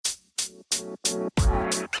I'm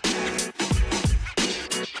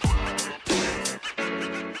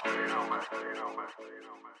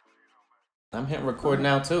hitting record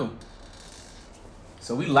now too.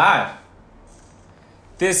 So we live.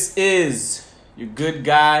 This is your good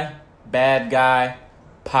guy, bad guy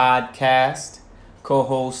podcast.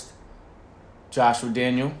 Co-host Joshua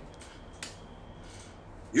Daniel.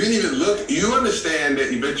 You didn't even look. You understand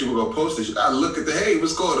that eventually we're going to post this. You got to look at hey,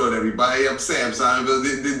 what's going on, everybody? I'm Sam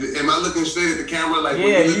Simonville. Am I looking straight at the camera? Like,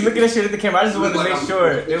 yeah, you looking at shit at the camera. I just wanted to make sure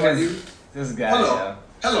it was this guy.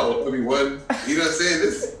 Hello, everyone. You know what I'm saying?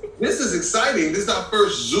 This is exciting. This is our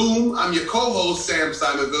first Zoom. I'm your co-host, Sam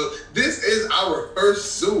Simonville. This is our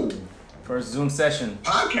first Zoom. First Zoom session.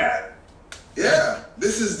 Podcast. Yeah.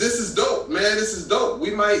 This is dope, man. This is dope.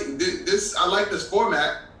 We might this. I like this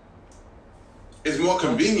format. It's more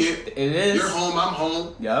convenient. It is. You're home. I'm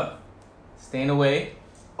home. Yep. Staying away.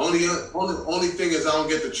 Only thing is I don't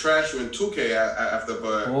get the trash you in 2K after.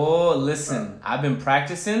 But oh, listen. I've been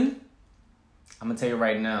practicing. I'm gonna tell you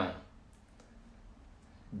right now.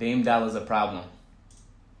 Dame Dollar's a problem,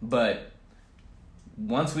 but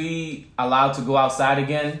once we allowed to go outside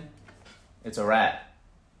again, it's a wrap.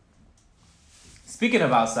 Speaking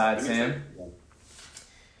of outside, Sam,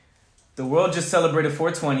 the world just celebrated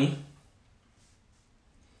 420.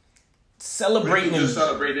 Celebrating. Just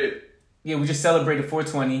celebrated. Yeah, we just celebrated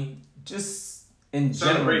 420. Just in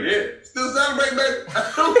celebrate general. It. Still celebrate, baby.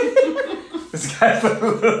 This guy's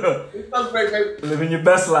celebrate, baby. Living your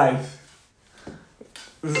best life.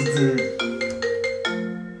 This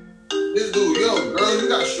dude, yo, girl, you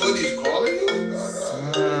got shorties calling you?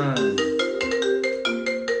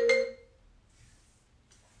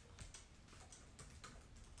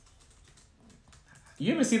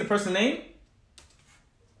 You ever see the person's name?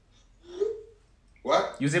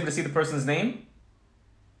 What? You was able to see the person's name?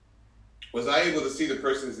 Was I able to see the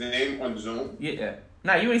person's name on Zoom? Yeah.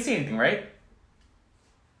 Nah, you ain't see anything, right?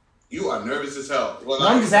 You are nervous as hell. Well,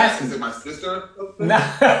 I'm just asking. Is it my sister?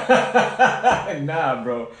 Nah,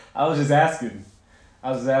 bro. I was just asking.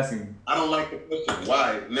 I don't like the question.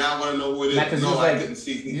 Why? Now I want to know who it is. Nah, no, I didn't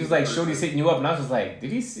see. He was like, Shorty's hitting you up, and I was just like,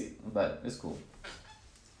 did he see? But it's cool.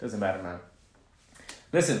 Doesn't matter, man.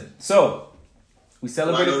 Listen, so we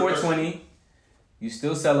celebrated 420. You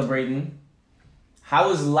still celebrating.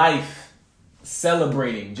 How is life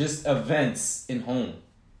celebrating? Just events in home.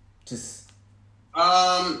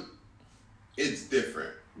 It's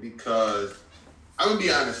different because I'm gonna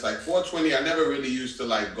be honest. Like 420, I never really used to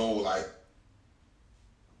like go like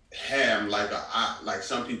ham like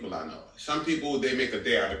some people I know. Some people they make a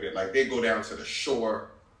day out of it. Like they go down to the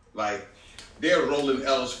shore, like they're rolling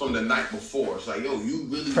L's from the night before. It's like, yo, you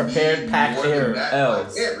really prepared, packed their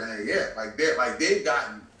L's. Like, yeah, man, yeah. They've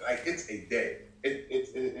gotten like it's a day.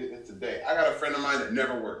 It's a day. I got a friend of mine that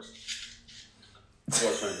never works.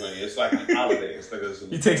 420. It's like a holiday. It's like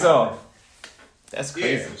he takes off. That's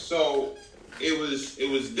crazy. Yeah, so it was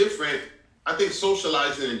different. I think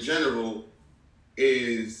socializing in general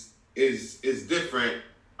is different.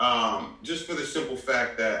 Just for the simple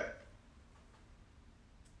fact that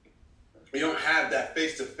we don't have that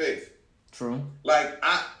face to face. True. Like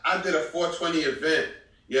I did a 420 event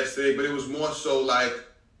yesterday, but it was more so like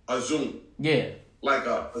a Zoom. Yeah. Like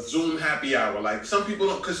a Zoom happy hour. Like some people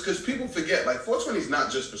don't, because people forget, like 420 is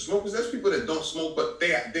not just for smokers. There's people that don't smoke, but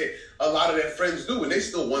they a lot of their friends do, and they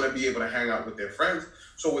still want to be able to hang out with their friends.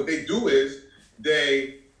 So what they do is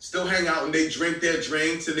they still hang out and they drink their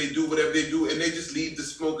drinks and they do whatever they do, and they just leave the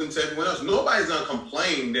smoking to everyone else. Nobody's gonna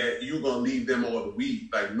complain that you're gonna leave them all the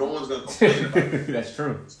weed. Like no one's gonna complain about it. That's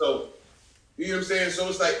true. So you know what I'm saying? So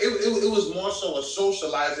it's like, it was more so a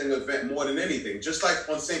socializing event more than anything. Just like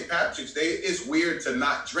on St. Patrick's Day, it's weird to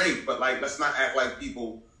not drink, but like, let's not act like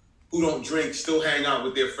people who don't drink still hang out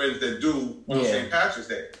with their friends that do on St. Patrick's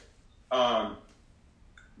Day. But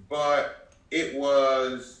it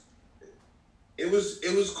was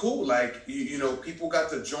cool. Like, you know, people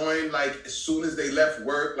got to join like as soon as they left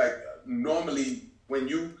work. Like normally when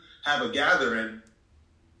you have a gathering,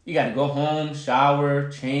 you got to go home, shower,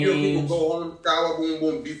 change. People go home, shower, boom,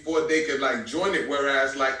 boom, before they could, like, join it.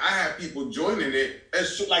 Whereas, like, I had people joining it.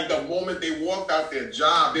 As like, the moment they walked out their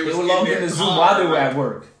job, they were logged into Zoom while they were at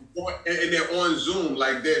work. And they're on Zoom.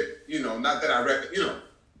 Like, they're, you know, not that I reckon, you know,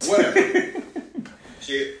 whatever.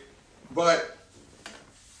 Shit. But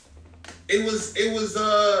it was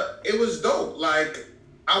dope. Like,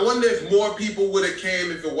 I wonder if more people would have came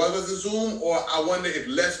if it wasn't a Zoom, or I wonder if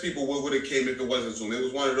less people would have came if it wasn't Zoom. It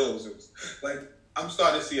was one of those. It was like I'm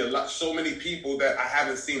starting to see so many people that I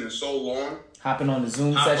haven't seen in so long hopping on the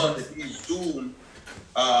Zoom sessions. These Zoom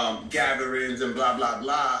gatherings and blah blah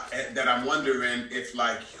blah, that I'm wondering if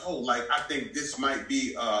like, yo, like I think this might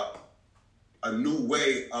be a new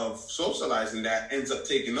way of socializing that ends up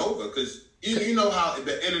taking over, because you know how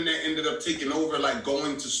the internet ended up taking over, like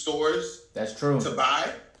going to stores. That's true. To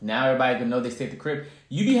buy. Now everybody can know they stay at the crib.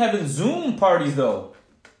 You be having Zoom parties though.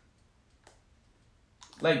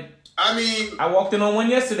 Like, I mean, I walked in on one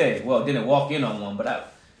yesterday. Well, didn't walk in on one,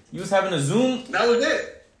 but you was having a Zoom. That was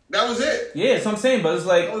it. That was it. Yeah, that's what I'm saying. But it's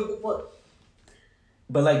like, That was the point.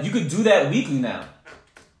 but like you could do that weekly now.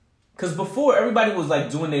 Because before, everybody was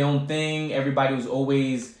like doing their own thing. Everybody was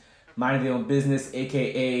always minding their own business,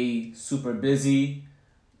 aka super busy.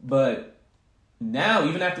 But now,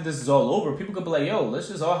 even after this is all over, people could be like, yo, let's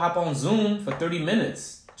just all hop on Zoom for 30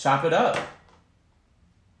 minutes. Chop it up.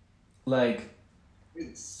 Like,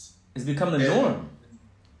 it's become the norm.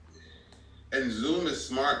 And Zoom is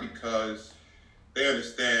smart because they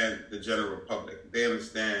understand the general public. They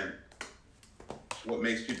understand what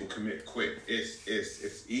makes people commit quick.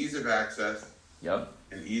 It's ease of access. Yep.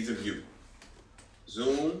 And ease of use.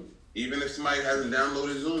 Zoom, even if somebody hasn't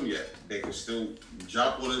downloaded Zoom yet, they can still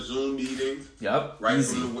jump on a Zoom meeting. Yep. Right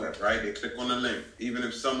Easy. from the web, right? They click on the link. Even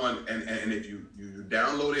if someone, and if you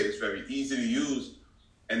download it, it's very easy to use.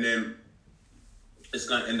 And then it's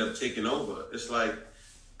going to end up taking over. It's like,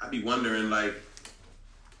 I'd be wondering, like,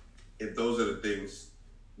 if those are the things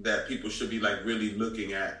that people should be, like, really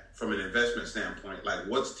looking at from an investment standpoint. Like,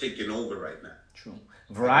 what's taking over right now? True.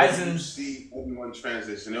 Verizon. You see everyone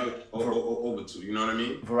transition over to, you know what I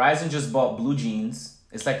mean? Verizon just bought Blue Jeans.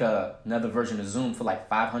 It's like another version of Zoom for like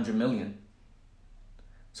 $500 million.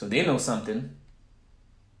 So they know something.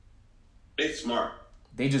 They smart.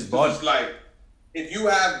 They just bought. It's like, if you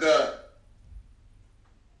have the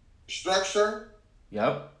structure.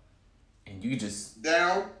 Yep. And you just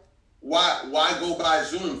down. Why go buy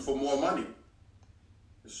Zoom for more money?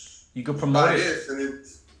 You could promote buy it. This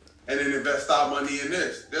and then invest our money in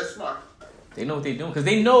this. They're smart. They know what they're doing because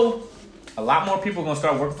they know a lot more people are gonna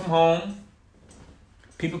start working from home.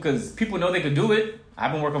 Because people know they could do it.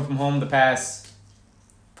 I've been working from home the past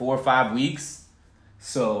 4 or 5 weeks.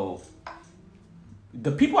 So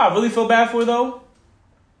the people I really feel bad for though,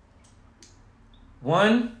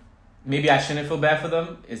 one, maybe I shouldn't feel bad for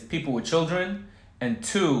them, is people with children. And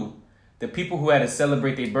two, the people who had to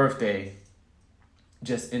celebrate their birthday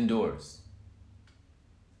just indoors.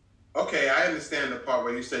 Okay, I understand the part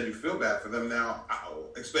where you said you feel bad for them. Now,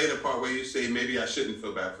 explain the part where you say maybe I shouldn't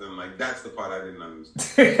feel bad for them. Like, that's the part I didn't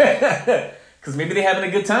understand. Because maybe they're having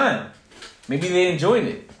a good time. Maybe they enjoyed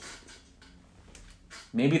it.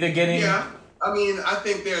 Maybe they're getting... Yeah, I mean, I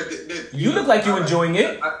think they're you look like you're enjoying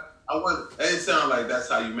it. I want. It didn't sound like that's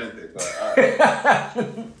how you meant it,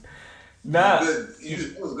 but... Nah.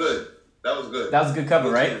 It was good. That was good. That was a good cover,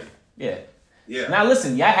 right? Yeah. Yeah. Now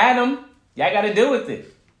listen, y'all had them. Y'all got to deal with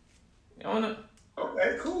it. You don't wanna...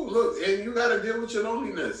 Okay, cool. Look, and you got to deal with your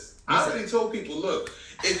loneliness. I already told people, look,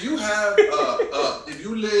 if you have, if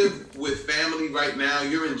you live with family right now,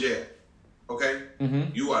 you're in jail. Okay?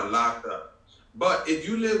 Mm-hmm. You are locked up. But if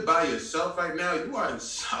you live by yourself right now, you are in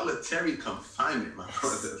solitary confinement, my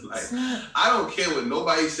brother. Like, I don't care what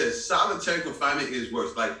nobody says. Solitary confinement is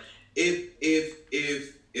worse. Like, if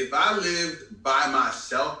I lived by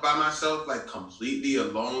myself, like completely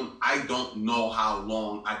alone, I don't know how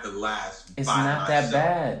long I could last. It's by not myself. that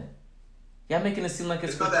bad. Y'all making it seem like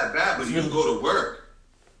it's not that bad, but you go to work.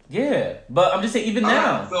 Yeah, but I'm just saying, even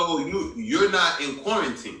now. So you're not in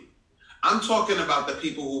quarantine. I'm talking about the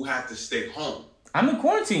people who have to stay home. I'm in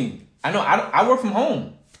quarantine. I know. I work from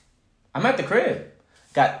home. I'm at the crib.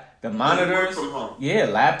 Got the monitors. You work from home. Yeah,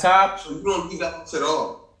 laptop. So you don't leave the house at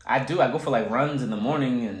all. I do. I go for like runs in the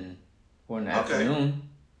morning or in the afternoon,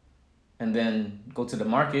 and then go to the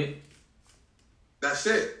market. That's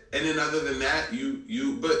it. And then other than that,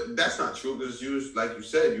 but that's not true because like you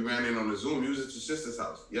said, you ran in on the Zoom. You was at your sister's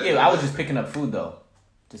house. Yeah, I was just picking up food though.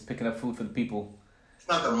 Just picking up food for the people. It's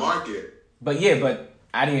not the market. But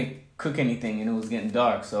I didn't cook anything and it was getting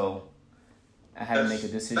dark, so I had to make a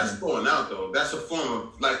decision. That's going out though. That's a form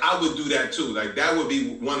of, like, I would do that too. Like, that would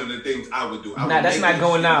be one of the things I would do. That's not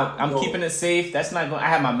going out. I'm keeping it safe. That's not going. I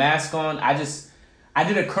had my mask on. I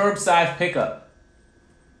did a curbside pickup.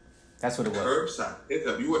 That's what it was. Curbside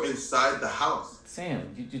pickup. You were inside the house.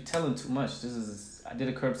 Sam, you're telling too much. I did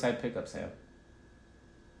a curbside pickup, Sam.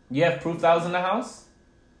 You have proof that I was in the house?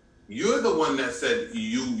 You're the one that said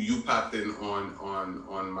you popped in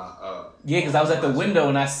on my yeah, because I was at the window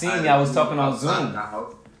and I seen y'all was talking on Zoom.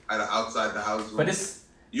 Outside the house. But it's...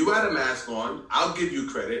 You had a mask on. I'll give you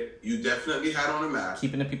credit. You definitely had on a mask.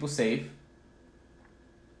 Keeping the people safe.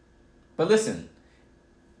 But listen,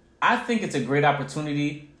 I think it's a great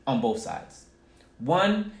opportunity on both sides.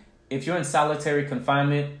 One, if you're in solitary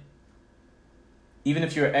confinement, even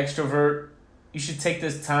if you're an extrovert, you should take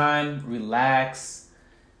this time, relax,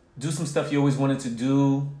 do some stuff you always wanted to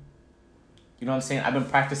do. You know what I'm saying? I've been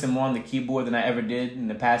practicing more on the keyboard than I ever did in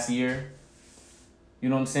the past year. You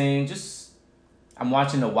know what I'm saying? I'm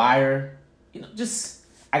watching The Wire.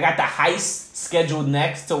 I got The Heist scheduled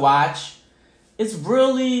next to watch. It's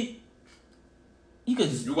really,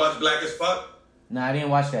 You watch Black as Fuck? Nah, I didn't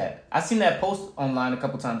watch that. I seen that post online a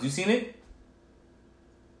couple times. You seen it?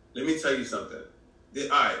 Let me tell you something.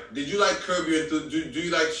 Alright, did you like Curb Your Enthusiasm? Do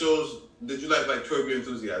you like shows? Did you like Curb Your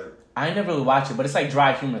Enthusiasm? I never really watched it, but it's like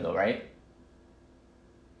dry humor though, right?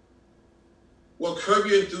 Well, Curb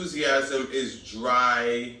Your Enthusiasm is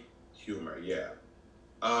dry humor, yeah.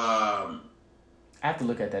 I have to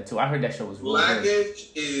look at that too. I heard that show was really good.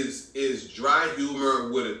 Blackish is dry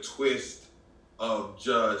humor with a twist of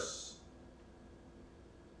just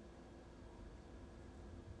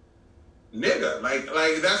nigga. Like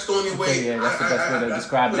that's the only way. Yeah, that's the best way to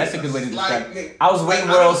describe it. That's a good way to describe it. I was waiting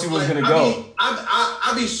like, where else you was gonna go.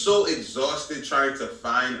 I be so exhausted trying to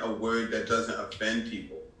find a word that doesn't offend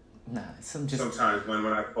people. Nah, sometimes when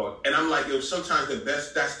I talk, and I'm like, yo, sometimes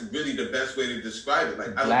that's really the best way to describe it.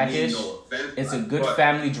 Like, Blackish, I don't mean no offense. It's a good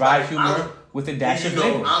family dry humor with a dash of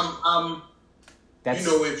nigga.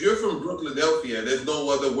 If you're from Brooklydelphia, there's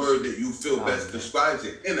no other word that you feel best describes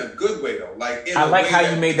it in a good way though. I like how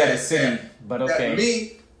you made that a city, but okay.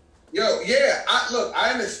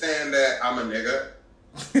 I understand that I'm a nigga.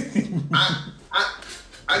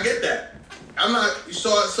 I get that. I'm not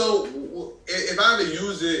so if I ever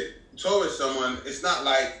use it towards someone, it's not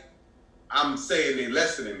like I'm saying they're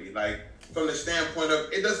lesser than me. Like from the standpoint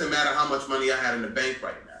of it doesn't matter how much money I had in the bank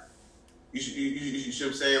right now. You see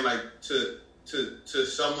what I'm saying? Like to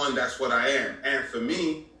someone, that's what I am. And for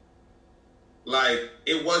me, like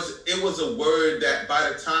it was a word that by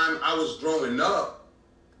the time I was growing up,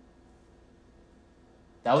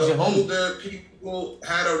 that was your home. Older people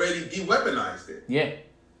had already de-weaponized it. Yeah.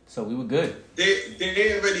 So we were good.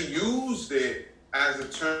 They already used it as a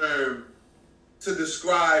term to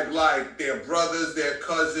describe like their brothers, their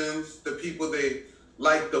cousins, the people they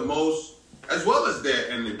like the most, as well as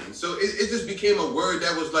their enemies. So it just became a word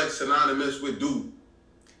that was like synonymous with dude.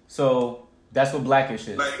 So that's what Blackish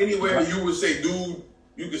is. Like anywhere you would say dude,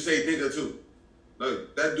 you could say nigga too.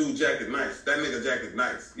 Like that dude jacket nice. That nigga jacket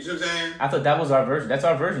nice. You see what I'm saying? I thought that was our version. That's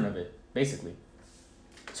our version of it, basically.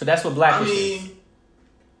 So that's what Blackish is.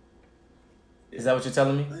 Is that what you're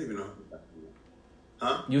telling me? I don't even know.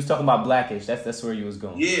 Huh? You was talking about Blackish. That's where you was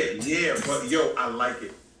going. Yeah. But yo, I like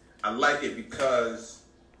it. I like it because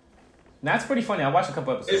that's pretty funny. I watched a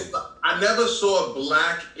couple episodes. I never saw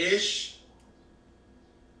Blackish.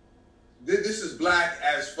 This is Black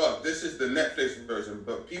as Fuck. This is the Netflix version.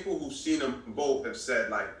 But people who've seen them both have said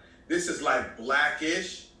like this is like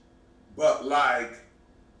Blackish, but like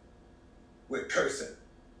with cursing.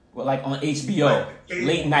 Well, like on HBO,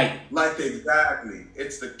 late night. Like exactly.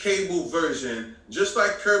 It's the cable version, just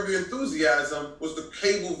like Curb Your Enthusiasm was the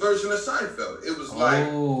cable version of Seinfeld. It was like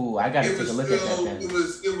I gotta take a look at that then. It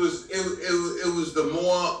was the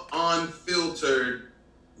more unfiltered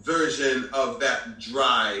version of that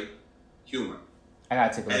dry humor. I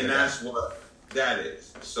gotta take a look at that. And that's what that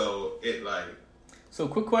is. So So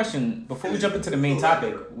quick question, before we jump into the main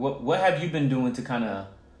topic, what have you been doing to kind of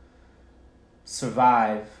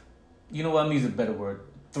survive? You know what? I'm gonna use a better word.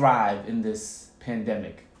 Thrive in this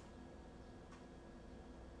pandemic.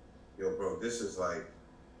 Yo, bro, this is like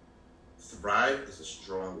thrive is a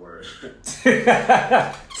strong word.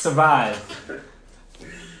 Survive. Survive.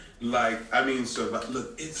 Look,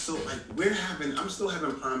 it's so like I'm still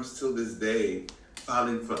having problems till this day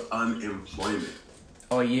filing for unemployment.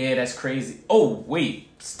 Oh yeah, that's crazy. Oh wait,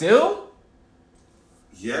 still?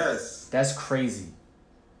 Yes. That's crazy.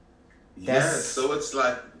 Yes. So it's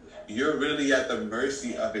like you're really at the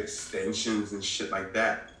mercy of extensions and shit like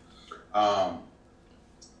that. But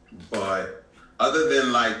other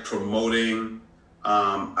than like promoting,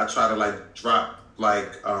 I try to like drop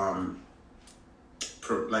like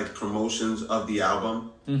promotions of the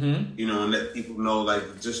album, you know, and let people know,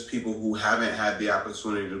 like just people who haven't had the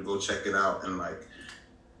opportunity to go check it out and like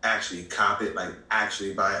actually cop it, like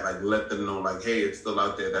actually buy it, like let them know, like, hey, it's still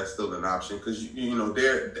out there. That's still an option because you know,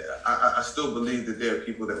 I still believe that there are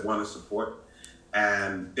people that want to support,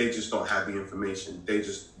 and they just don't have the information. They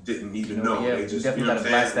just didn't need to know. Yeah, they just definitely gotta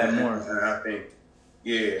blast that more. And I think,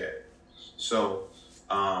 yeah. So,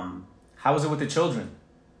 how was it with the children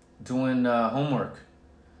doing homework?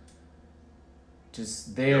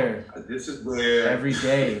 Just there. This is where every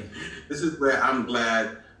day. This is where I'm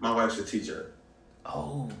glad My wife's a teacher.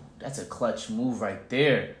 Oh, that's a clutch move right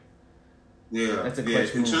there. Yeah, that's a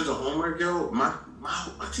clutch move. In terms of homework, yo, my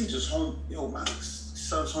teacher's home. Yo, my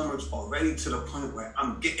son's homework's already to the point where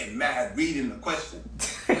I'm getting mad reading the question.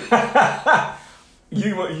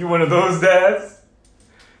 You one of those dads?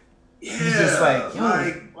 Yeah, you're just like,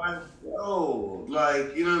 yo.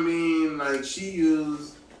 Like, you know what I mean? Like, she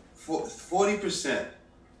used 40%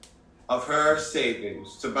 of her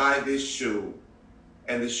savings to buy this shoe,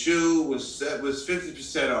 and the shoe was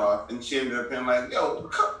 50% off, and she ended up paying like, yo,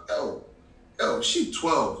 she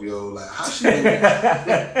 12, yo, like, how she doing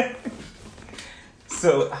that?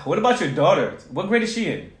 So, what about your daughter? What grade is she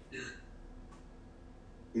in?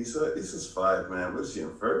 Issa's 5, man. What is she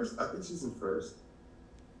in first? I think she's in first.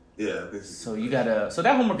 Yeah, I think she's so you gotta. So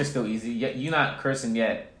that homework is still easy. You're not cursing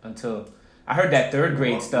yet until I heard that third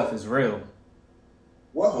grade stuff is real.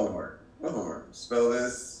 What homework? What homework? Spell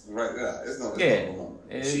this right now. It's no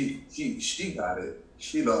homework. She got it.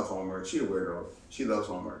 She loves homework. She a weirdo. She loves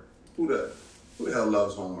homework. Who the hell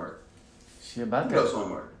loves homework? She about Who that. loves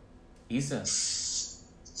homework? Issa.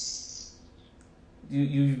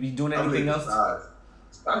 You be doing anything else?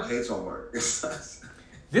 I hate homework. This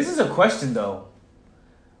is a question though.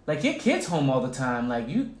 Like, your kid's home all the time. Like,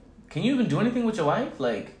 can you even do anything with your wife?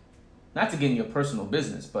 Like, not to get in your personal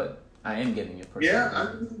business, but I am getting your personal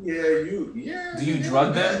business. Do you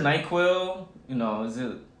drug them? NyQuil? You know, is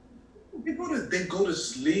it? They go to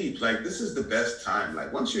sleep. Like, this is the best time.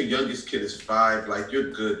 Like, once your youngest kid is 5, like, you're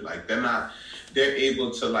good. Like, they're able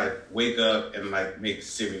to, like, wake up and, like, make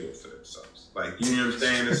cereal for themselves. Like, you know what I'm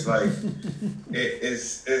saying? It's like,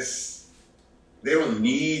 it's they don't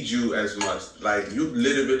need you as much. Like, you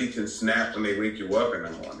literally can snap when they wake you up in the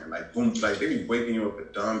morning. Like, boom, like, they be waking you up for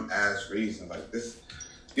dumb ass reasons. Like, this,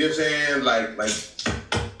 you know what I'm saying? Like,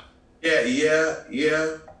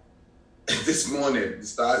 yeah. This morning, the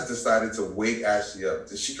stars decided to wake Ashley up.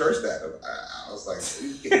 She cursed at him. I was like,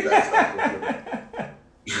 you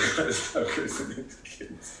gotta stop cursing at the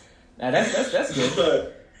kids. Now that's good.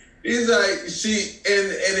 But he's like,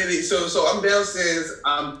 so I'm downstairs,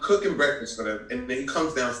 I'm cooking breakfast for them, and then he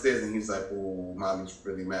comes downstairs and he's like, oh, mommy's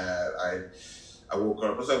really mad. I woke her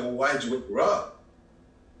up. I was like, well, why did you wake her up?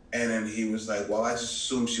 And then he was like, well, I just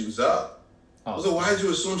assumed she was up. I was like, why did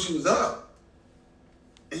you assume she was up?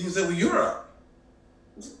 And he was like, well, you're up.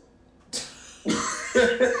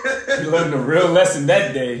 You learned a real lesson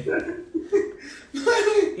that day.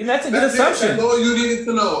 That's a good assumption. That's all you needed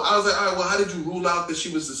to know. I was like, all right, well, how did you rule out that she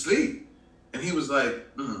was asleep? And he was like,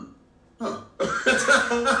 almost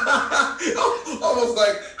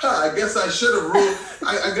like, I guess I should have ruled.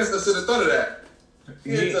 I guess I should have thought of that.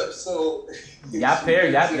 Y'all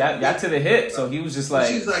paired, y'all to the hip. So he was just like,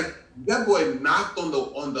 she's like, that boy knocked on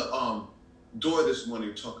the door this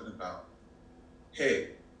morning talking about, hey,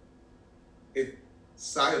 if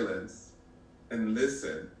silence and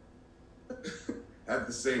listen have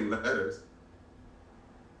the same letters,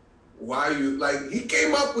 why are you, like, he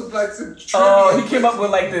came up with like some trivia. He came up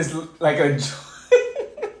with like this, like a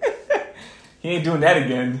he ain't doing that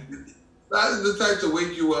again. That is the type to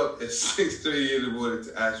wake you up at 6:30 in the morning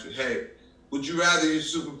to ask you, hey, would you rather your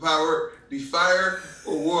superpower be fire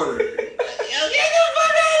or water?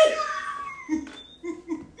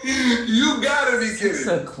 You gotta be kidding. 6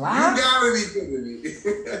 o'clock? You gotta be kidding me.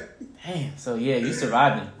 Damn, so yeah, you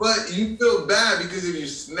surviving. But you feel bad because if you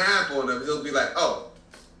snap on him, he'll be like, oh,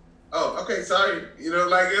 okay, sorry. You know,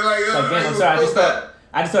 like damn, I'm sorry.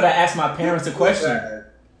 I just thought I asked my parents a question.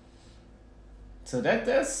 So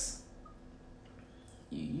that's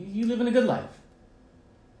you living a good life.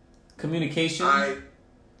 Communication.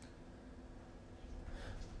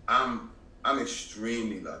 I'm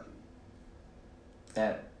extremely lucky.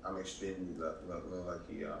 I'm extremely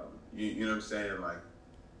lucky. You know what I'm saying? Like,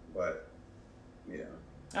 but yeah.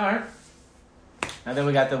 All right. Now that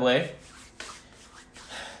we got the way.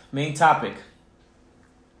 Main topic.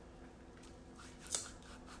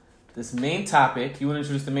 This main topic. You want to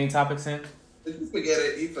introduce the main topic, Sam? Did you forget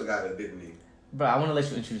it? He forgot it, didn't he? Bro, I want to let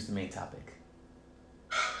you introduce the main topic.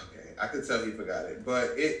 Okay, I could tell he forgot it,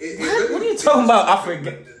 but it what? Really, what are you talking about? I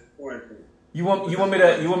forget. You want me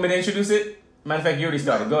to introduce it? Matter of fact, you already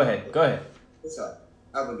started. Go ahead. What's up?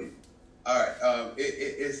 I believe. All right.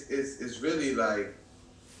 It's really like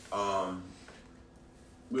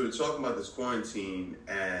we were talking about this quarantine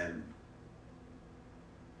and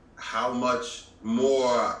how much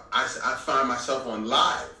more I find myself on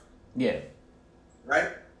live. Yeah. Right?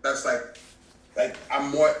 That's like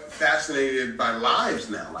I'm more fascinated by lives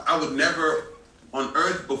now. Like, I would never on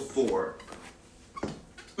earth before,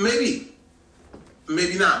 maybe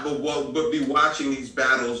maybe not, but be watching these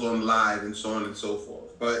battles on live and so on and so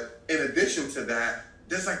forth. But in addition to that,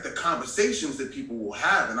 there's like the conversations that people will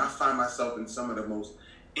have, and I find myself in some of the most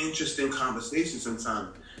interesting conversations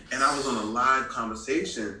sometimes. And I was on a live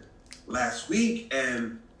conversation last week,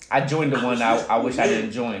 and I joined the one I wish I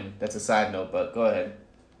didn't join. That's a side note, but go ahead.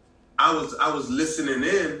 I was listening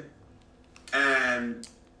in, and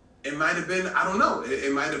it might have been, I don't know,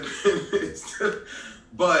 it might have been,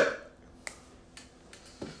 but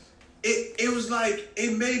it was like,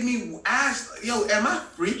 it made me ask, yo, am I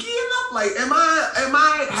freaky enough? Like, have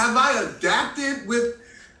I adapted with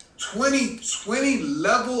 2020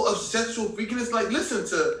 level of sexual freakiness? Like, listen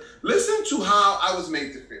to how I was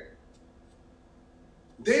made to feel.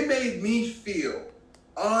 They made me feel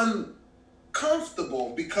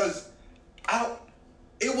uncomfortable because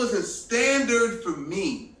it wasn't standard for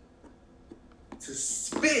me to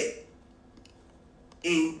spit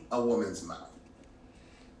in a woman's mouth.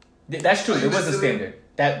 That's true. It wasn't standard.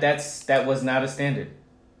 That was not a standard.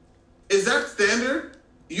 Is that standard?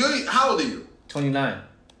 How old are you? 29.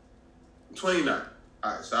 29.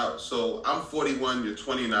 All right, so I'm 41. You're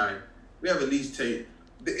 29. We have at least tape.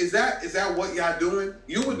 Is that what y'all doing?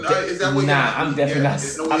 You would not. Is that what? Nah, I'm definitely not.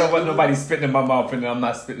 I don't want nobody spitting in my mouth, and I'm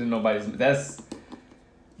not spitting in nobody's.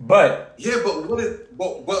 But yeah, but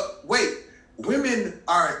wait, women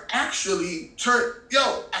are actually turned.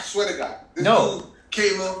 Yo, I swear to God, this dude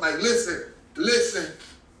came on like, listen. This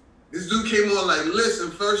dude came on like,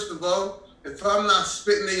 listen. First of all, if I'm not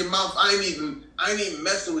spitting in your mouth, I ain't even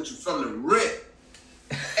messing with you from the rip.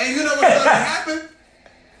 And you know what started happening?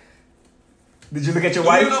 Did you look at your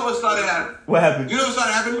wife? You know what started happening? What happened? You know what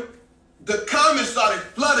started happening? The comments started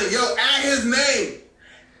flooding. Yo, add his name.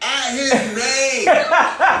 Add his name.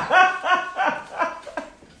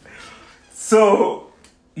 So,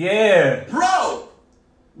 yeah. Bro,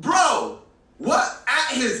 what?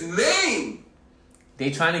 Add his name. They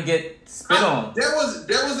trying to get spit on. There was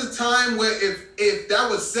a time where if that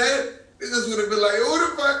was said, niggas would have been like, who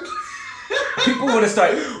the fuck? People would have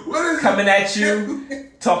started coming at you,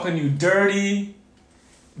 talking you dirty.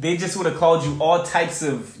 They just would have called you all types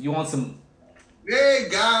of, you want some... They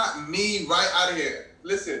got me right out of here.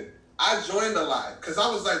 Listen, I joined the live because I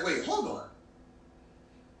was like, wait, hold on.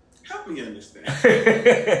 Help me understand. Help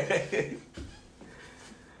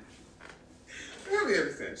me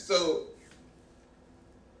understand. So,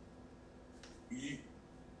 you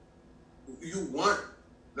want,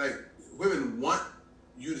 like, women want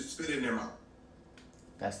you to spit in their mouth.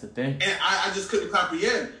 That's the thing. And I just couldn't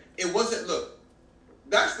comprehend. It wasn't, look,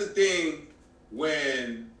 that's the thing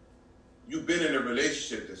when you've been in a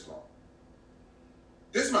relationship this long.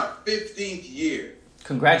 This is my 15th year.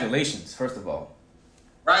 Congratulations, first of all.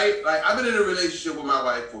 Right? Like, I've been in a relationship with my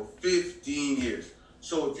wife for 15 years.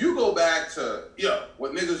 So if you go back to,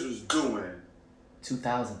 what niggas was doing.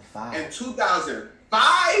 2005. In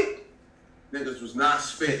 2005? Niggas was not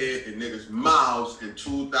spitting in niggas' mouths in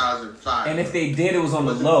 2005. And if they did, it was on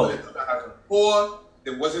the low. In 2004,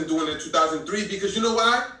 they wasn't doing it in 2003 because you know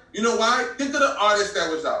why? You know why? Think of the artist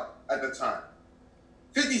that was out at the time.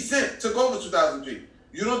 50 Cent took over 2003.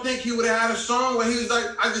 You don't think he would have had a song where he was like,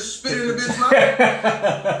 I just spit in the bitch's mouth?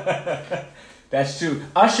 That's true.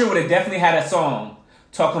 Usher would have definitely had a song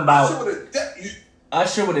talking about...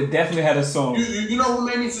 Usher would have definitely had a song. You know who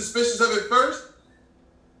made me suspicious of it first?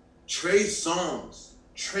 Trey Songz.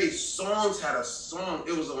 Trey Songz had a song.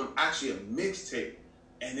 It was on actually a mixtape.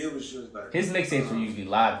 And it was just like... His mixtapes were usually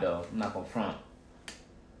live, though. I'm not going to front.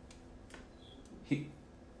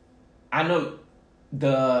 I know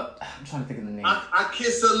I'm trying to think of the name. I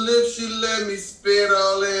kiss her lips, she let me spit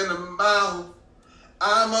all in her mouth.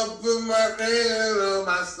 I'ma put my hand on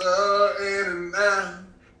my soul in and out.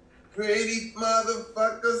 Pretty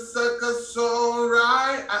motherfucker, sucker, so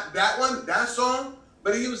right. That song.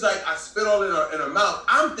 But he was like, I spit all in her mouth.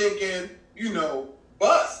 I'm thinking,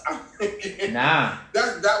 bust. I'm thinking, nah.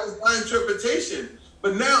 That was my interpretation.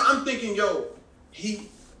 But now I'm thinking, he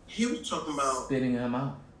was talking about spitting in her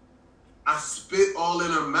mouth. I spit all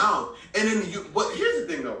in her mouth. And then but here's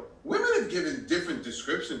the thing though. Women have given different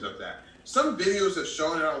descriptions of that. Some videos have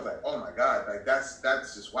shown it, I was like, oh my God, like that's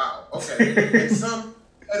just wow. Okay. And some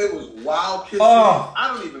said it was wild kissing. Oh. I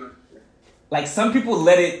don't even know. Like some people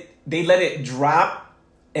let it drop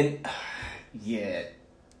and yeah.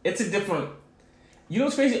 It's a different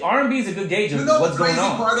what's crazy? R&B is a good gauge of what's going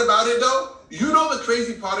on. You know the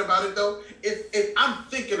crazy part about it though? If I'm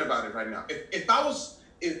thinking about it right now, if I was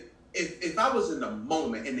in the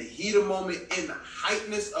moment, in the heat of moment, in the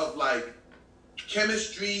heightness of like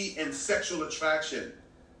chemistry and sexual attraction,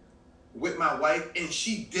 with my wife and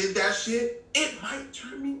she did that shit, it might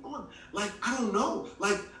turn me on. Like, I don't know.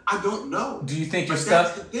 Like, I don't know. Do you think you're like,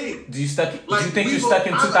 stuck? That's the thing. Do you stuck? Like, do you think you're stuck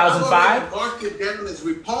in 2005? I've marked it down as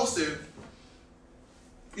repulsive.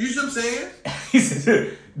 You see what I'm saying? He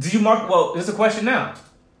said, do you mark? Well, there's a question now.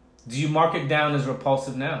 Do you mark it down as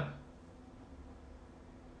repulsive now?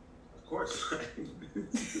 Of course.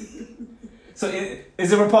 So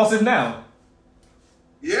is it repulsive now?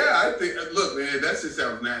 Yeah, I think. Look, man, that shit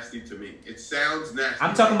sounds nasty to me. It sounds nasty.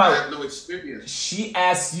 I'm talking about. I have no experience. She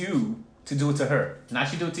asked you to do it to her. Not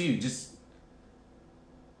she do it to you. Just.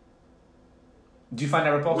 Do you find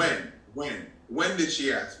that repulsive? When did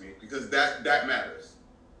she ask me? Because that matters.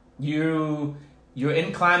 You're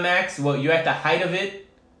in climax. Well, you're at the height of it,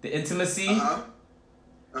 the intimacy.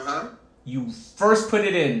 You first put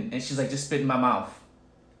it in, and she's like, "Just spit in my mouth."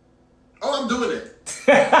 Oh, I'm doing it.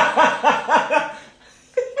 I'm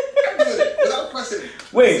doing it without question.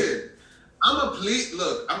 Wait. Listen, I'm a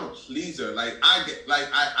pleaser. Like I get, like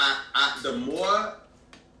I the more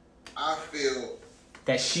I feel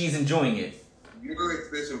that she's enjoying it, you're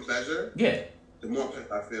experiencing pleasure. Yeah. The more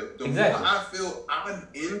pleasure I feel. The exactly. more I feel I'm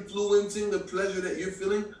influencing the pleasure that you're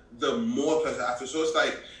feeling, the more pleasure I feel. So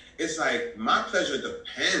it's like my pleasure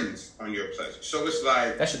depends on your pleasure. So it's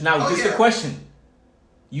like this is the question.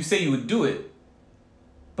 You say you would do it,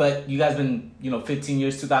 but you guys been 15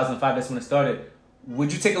 years, 2005. That's when it started.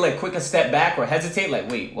 Would you take a quick step back or hesitate? Like,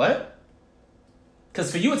 wait, what? Because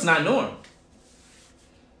for you, it's not norm.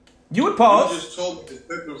 You would pause. You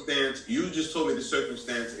just told me the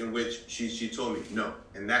circumstance in which she told me no.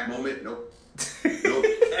 In that moment, nope. Nope.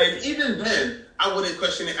 And even then, I wouldn't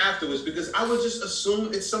question it afterwards because I would just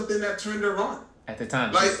assume it's something that turned her on. At the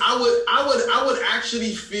time. Like I would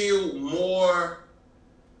actually feel more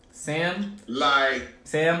Sam,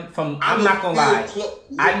 I'm not gonna lie.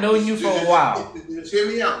 I know you for a while. Just hear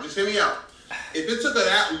me out. If it took her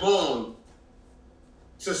that long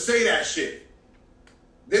to say that shit,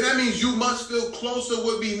 then that means you must feel closer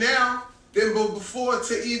with me now than before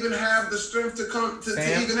to even have the strength to come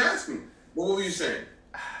to even ask me. What were you saying?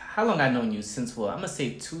 How long I known you since? Well, I'm gonna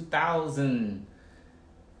say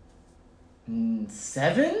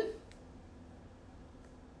 2007.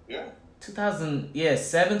 Yeah.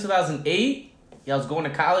 2007, 2008. Yeah, I was going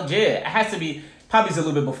to college. Yeah, it has to be probably a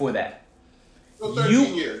little bit before that. So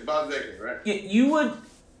 13 years, about a decade, right? You would,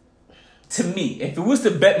 to me, if it was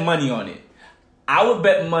to bet money on it, I would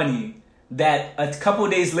bet money that a couple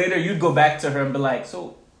of days later you'd go back to her and be like,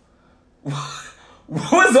 so, what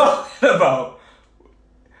was all that about?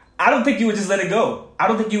 I don't think you would just let it go. I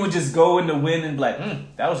don't think you would just go in the wind and be like,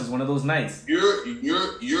 that was just one of those nights. You're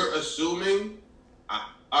assuming,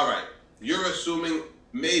 all right, you're assuming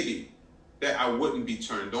maybe that I wouldn't be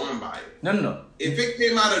turned on by it. No. If it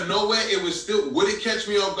came out of nowhere, would it catch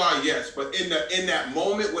me off guard? Yes. But in that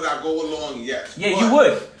moment, would I go along? Yes. Yeah, you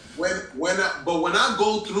would. When I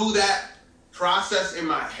go through that process in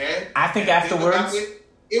my head, I think afterwards,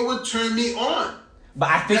 it would turn me on. But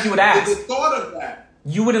I think you would ask. The thought of that.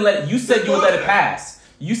 You wouldn't let it. You said you would let it pass.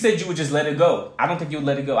 You said you would just let it go. I don't think you would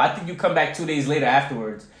let it go. I think you come back 2 days later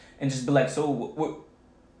afterwards and just be like, so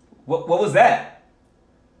what was that?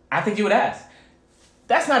 I think you would ask.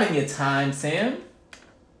 That's not in your time, Sam.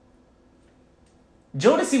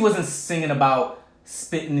 Jodeci wasn't singing about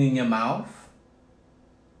spitting in your mouth.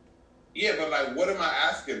 Yeah, but what am I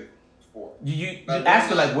asking for? You ask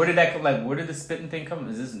her where did that come? Where did the spitting thing come?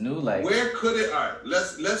 Is this new? Where could it? All right,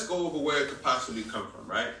 let's go over where it could possibly come from.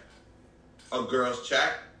 Right, a girl's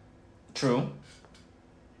chat. True.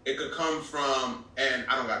 It could come from, and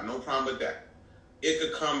I don't got no problem with that. It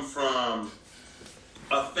could come from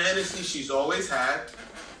a fantasy she's always had.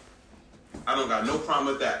 I don't got no problem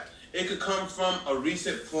with that. It could come from a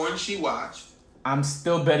recent porn she watched. I'm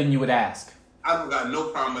still betting you would ask. I don't got no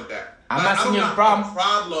problem with that. I'm not saying you have a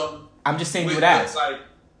problem. I'm just saying you would ask.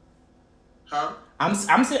 Huh? I'm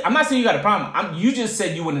not saying you got a problem. You just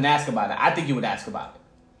said you wouldn't ask about it. I think you would ask about it.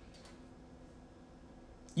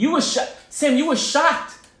 You were Sam, you were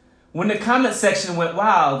shocked when the comment section went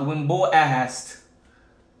wild when Bo asked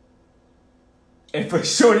if for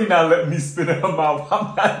shorty not let me spit in her mouth,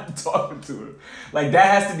 I'm not talking to her.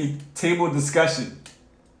 That has to be table discussion.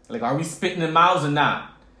 Are we spitting in mouths or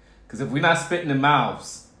not? Because if we're not spitting in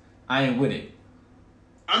mouths, I ain't with it.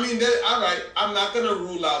 I mean, all right. I'm not gonna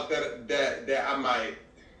rule out that I might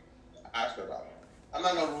ask about it. I'm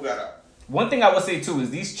not gonna rule that out. One thing I would say too is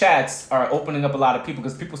these chats are opening up a lot of people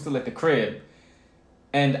because people still at the crib,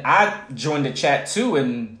 and I joined the chat too,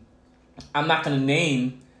 and I'm not gonna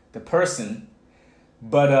name the person.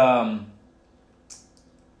 But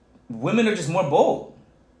women are just more bold.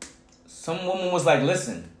 Some woman was like,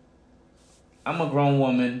 listen, I'm a grown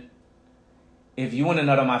woman. If you want to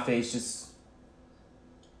nut on my face,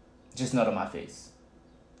 just nut on my face.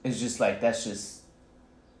 It's just like, that's just,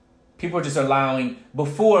 people are just allowing,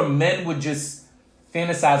 before men would just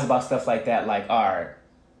fantasize about stuff like that, like, all right,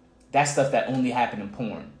 that's stuff that only happened in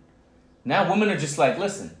porn. Now women are just like,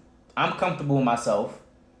 listen, I'm comfortable with myself.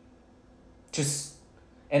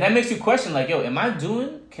 And that makes you question, like, yo, am I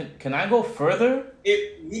doing, can I go further?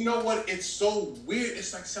 You know what? It's so weird.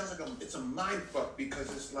 It's like, sounds like it's a mind fuck, because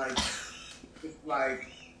it's like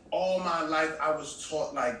all my life I was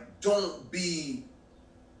taught, like, don't, you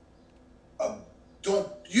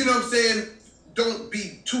know what I'm saying? Don't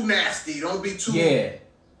be too nasty. Don't be too,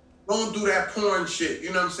 don't do that porn shit.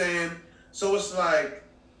 You know what I'm saying? So it's like,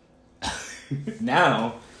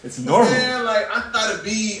 now it's normal. Yeah, like, I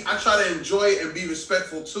try to enjoy it and be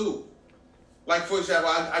respectful too. Like, for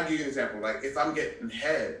example, I'll give you an example. Like, if I'm getting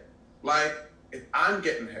head,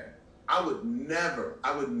 I would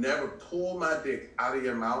never pull my dick out of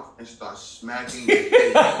your mouth and start smacking your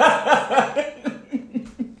face.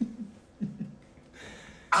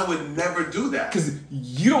 I would never do that. Because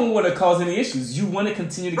you don't want to cause any issues. You want to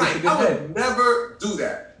continue to get the good head. I would never do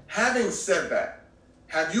that. Having said that,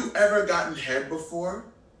 have you ever gotten head before?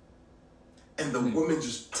 And the woman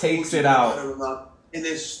just takes it out of her mouth and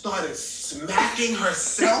then started smacking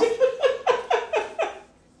herself?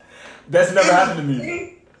 That's never happened to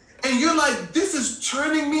me. And you're like, this is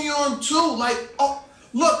turning me on too. Like, oh,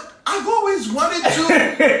 look, I've always wanted to.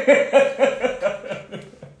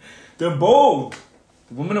 They're bold.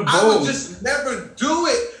 The women are bold. I would just never do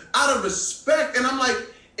it out of respect. And I'm like,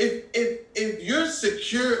 if you're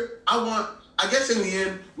secure, I guess in the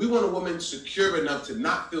end, we want a woman secure enough to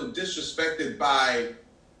not feel disrespected by...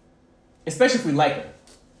 Especially if we like her.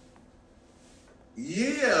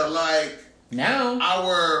 Yeah, like... Now...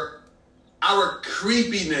 Our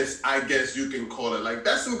creepiness, I guess you can call it. Like,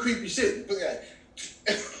 that's some creepy shit. Like,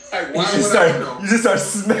 why would I know? You just start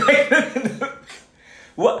smacking.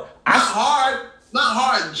 What? Not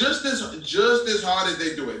hard. Just as hard as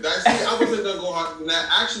they do it. I wasn't gonna go harder than that.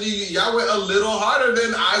 Actually, y'all went a little harder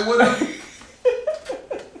than I would have.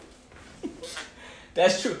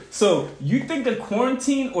 That's true. So you think the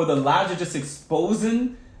quarantine or the lives are just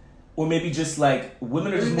exposing, or maybe just like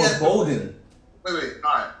women are just more bolden? Wait.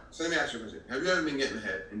 All right. So let me ask you a question. Have you ever been getting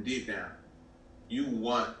head and deep down, you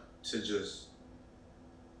want to just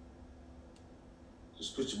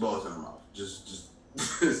put your balls in her mouth, just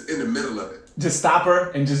in the middle of it, just stop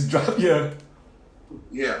her and just drop your...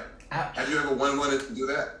 Yeah. Have you ever wanted to do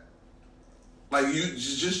that? Like, you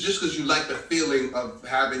just because you like the feeling of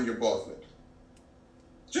having your balls licked,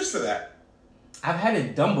 just for that. I've had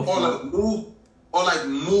it done before. Or like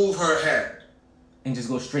move her head and just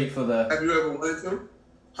go straight for the... Have you ever wanted to?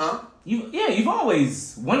 Huh? You've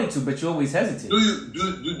always wanted to, but you always hesitate. Do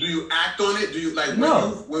you act on it? Do you like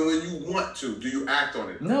no. when you want to? Do you act on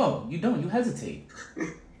it? No, you don't. You hesitate.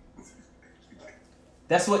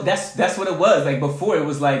 That's what it was. Like before, it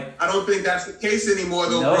was like... I don't think that's the case anymore,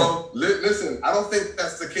 though, bro. Listen, I don't think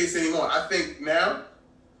that's the case anymore. I think now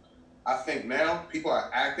people are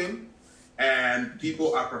acting, and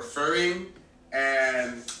people are preferring,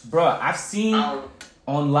 and... Bro, I've seen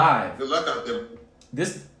on live. Good luck out there.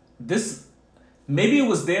 This maybe it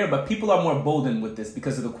was there, but people are more bolden with this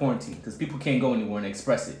because of the quarantine, because people can't go anywhere and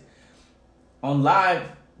express it. On live,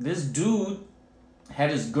 this dude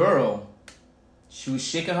had his girl, she was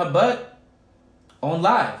shaking her butt on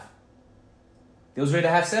live. They was ready to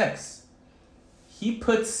have sex. He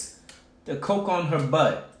puts the coke on her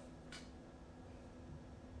butt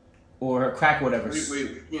or her crack, whatever.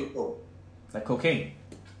 Wait, coke? Like cocaine.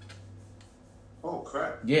 Oh,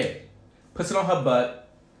 crap. Yeah. Puts it on her butt,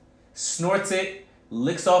 snorts it,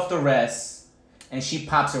 licks off the rest, and she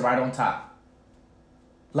pops it right on top.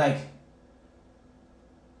 Like,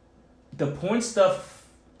 the porn stuff,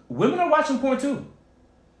 women are watching porn too.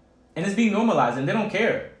 And it's being normalized, and they don't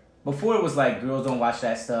care. Before it was like, girls don't watch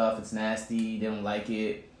that stuff, it's nasty, they don't like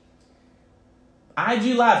it.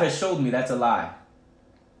 IG Live has showed me that's a lie.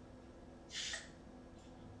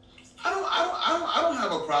 I don't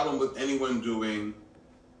have a problem with anyone doing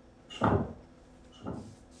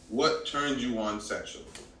what turns you on sexually.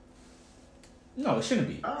 No, it shouldn't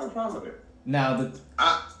be. I don't have a problem with it. Now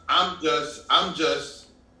I'm just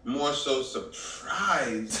more so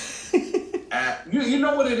surprised at you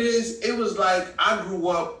know what it is? It was like I grew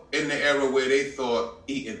up in the era where they thought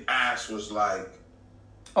eating ass was like...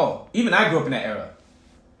 Oh, even I grew up in that era.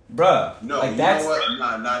 Bruh. No, like you that's... know what?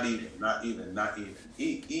 Nah, not even.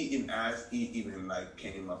 Eating ass even like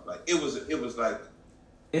came up like it was like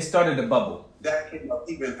it started to bubble. That came up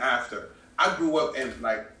even after. I grew up and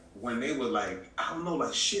like when they were like, I don't know,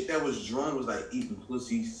 like shit that was drawn was like eating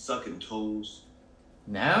pussy, sucking toes.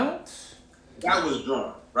 Now? That was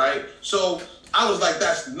drawn, right? So I was like,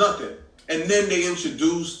 that's nothing. And then they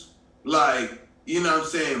introduced like, you know what I'm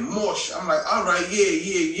saying, mush. I'm like, all right,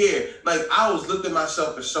 yeah. Like I was looking at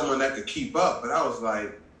myself as someone that could keep up, but I was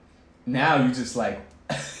like, now you just like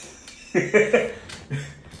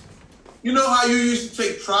you know how you used to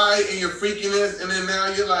take pride in your freakiness, and then now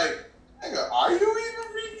you're like, nigga, are you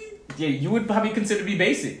even freaky? Yeah, you would probably consider to be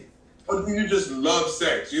basic. Or do you just love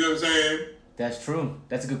sex? You know what I'm saying? That's true.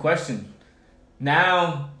 That's a good question.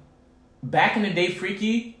 Now, back in the day,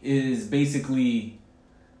 freaky is basically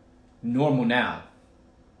normal now.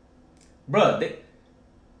 Bruh,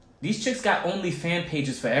 these chicks got only fan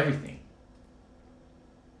pages for everything.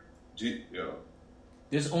 Yo.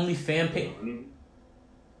 There's only fan page.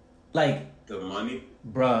 Like the money,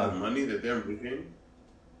 bruh. The money that they're making.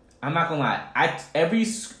 I'm not gonna lie.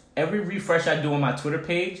 Every refresh I do on my Twitter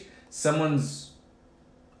page, someone's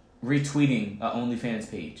retweeting a OnlyFans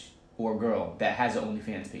page or a girl that has an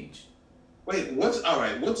OnlyFans page. Wait, what's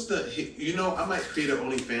the? You know, I might create an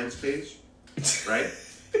OnlyFans page, right?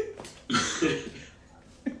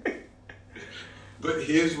 But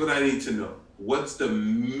here's what I need to know. What's the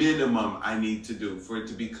minimum I need to do for it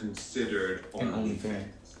to be considered OnlyFans?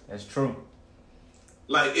 That's true.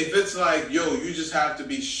 Like, if it's like, yo, you just have to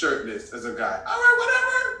be shirtless as a guy. All right,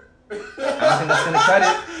 whatever. I don't think that's gonna cut it.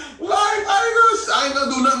 Like, I ain't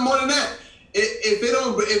gonna do nothing more than that. If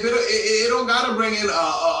it don't gotta bring in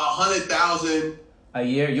 100,000 a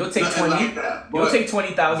year, you'll take 20. Like that. You'll take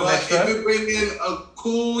 20,000 extra. If it bring in a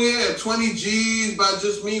cool 20 G's by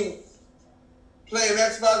just me playing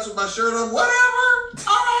Xbox with my shirt on, whatever.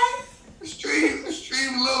 All right, stream a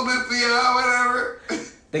little bit for y'all, whatever.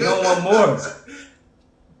 They gonna want more.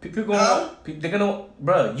 People gonna, they're gonna,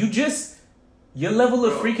 bro. Your level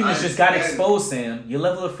of freakiness just got exposed, Sam. Your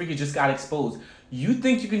level of freakiness just got exposed. You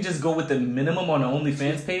think you can just go with the minimum on the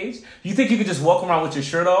OnlyFans page? You think you can just walk around with your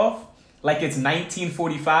shirt off like it's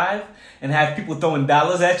 1945 and have people throwing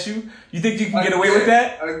dollars at you? You think you can get away with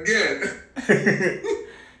that? Again.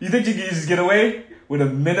 You think you can just get away with a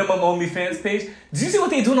minimum OnlyFans page? Did you see what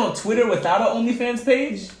they doing on Twitter without an OnlyFans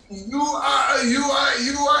page? You are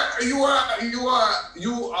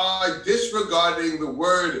disregarding the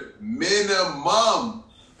word minimum.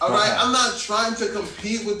 All right, I'm not trying to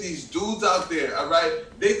compete with these dudes out there. All right,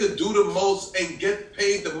 they could do the most and get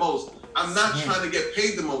paid the most. I'm not trying to get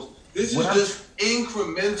paid the most. This is just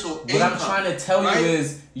incremental income. What I'm trying to tell you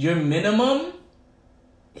is your minimum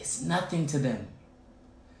is nothing to them.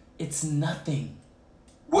 It's nothing.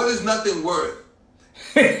 What is nothing worth?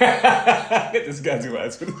 This guy's gonna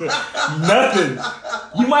ask for nothing.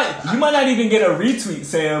 You might not even get a retweet,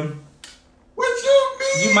 Sam. What you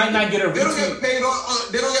mean? You might not get a retweet. They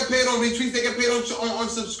don't get paid on retweets. They get paid on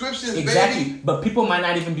subscriptions. Exactly, baby. But people might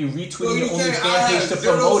not even be retweeting your OnlyFans page to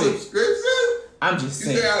promote it. I'm just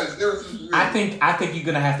saying. I think you're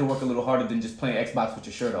gonna have to work a little harder than just playing Xbox with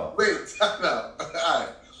your shirt off. Wait, time out. All right.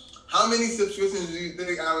 How many subscriptions do you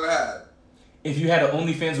think I would have? If you had an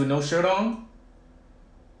OnlyFans with no shirt on,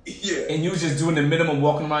 yeah, and you was just doing the minimum,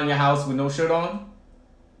 walking around your house with no shirt on,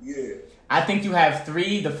 yeah, I think you have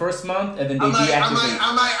 3 the first month, and then they deactivate.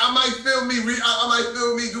 I might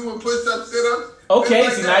feel me doing push-ups, sit-ups. Okay,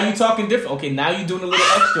 like so now you're talking different. Okay, now you're doing a little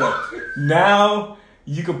extra. Now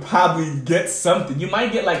you could probably get something. You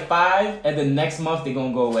might get like 5, and then next month they're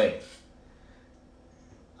gonna go away.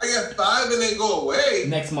 I get 5 and they go away.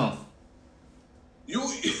 Next month.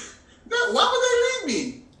 Why would they leave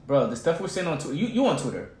me? Bro, the stuff we're seeing on Twitter, you on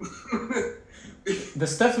Twitter. The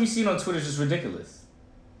stuff we see on Twitter is just ridiculous.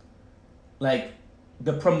 Like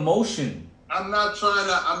the promotion. I'm not trying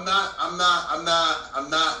to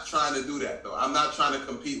do that though. I'm not trying to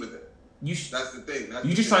compete with it. That's the thing.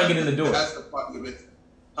 You just trying to get in the door. That's the part you're missing.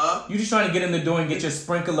 Huh? You just trying to get in the door and get your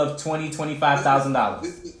sprinkle of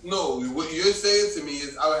 $25,000. No, what you're saying to me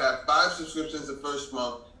is I would have 5 subscriptions the first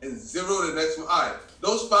month and 0 the next month. All right,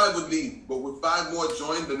 those 5 would leave, but would 5 more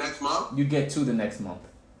join the next month? You get 2 the next month.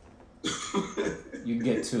 You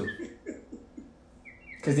get 2.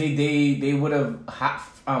 Because they would have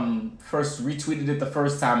first retweeted it the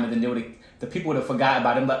first time, and then the people would have forgot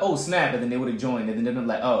about it. Like, oh snap, and then they would have joined, and then they're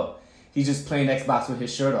like, oh, he's just playing Xbox with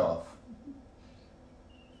his shirt off.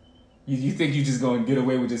 You think you just gonna get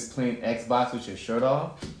away with just playing Xbox with your shirt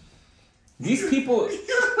off? These people,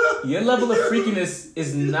 your level of freakiness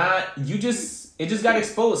is not. It just got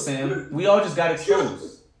exposed, Sam. We all just got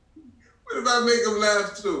exposed. What if I make them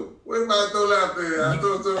laugh too? What if I throw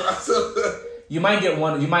laughter? You might get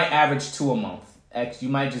 1. You might average 2 a month. You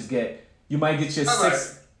might just get your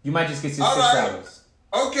 6. You might just get your $6.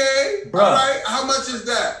 Okay. Bruh. All right. How much is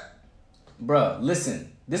that? Bruh,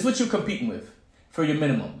 listen. This is what you're competing with for your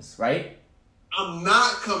minimums, right? I'm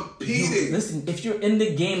not competing. Listen, if you're in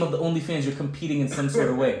the game of the OnlyFans, you're competing in some sort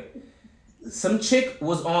of way. Some chick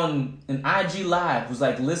was on an IG live who's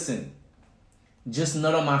like, listen, just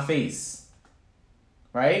nut on my face.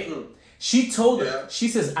 Right? She told her, she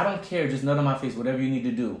says, I don't care, just nut on my face, whatever you need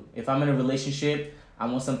to do. If I'm in a relationship, I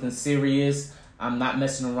want something serious. I'm not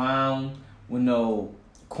messing around with no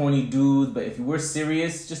corny dudes, but if we're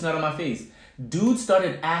serious, just nut on my face. Dude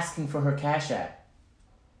started asking for her Cash App.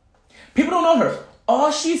 People don't know her.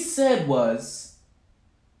 All she said was,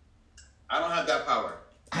 I don't have that power.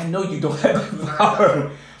 I know you don't have that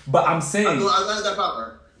power, but I'm saying, I don't have that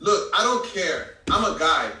power. Look, I don't care. I'm a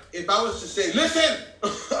guy. If I was to say, listen,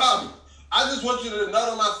 I just want you to nut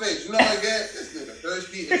on my face. You know what I get? This nigga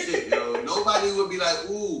thirsty and shit, yo. Nobody would be like,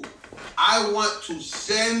 ooh, I want to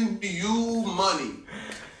send you money.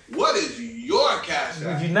 What is your Cash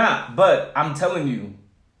App? You're not, but I'm telling you,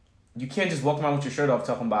 you can't just walk around with your shirt off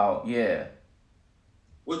talking about, yeah.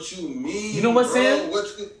 What you mean? You know what, bro?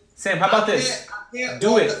 Sam? Sam, how about this? I can't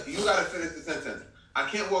do walk, it. You gotta finish the sentence. I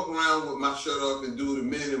can't walk around with my shirt off and do the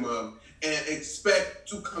minimum and expect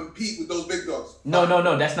to compete with those big dogs. No,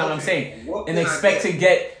 that's not what I'm saying. What And can I expect get? to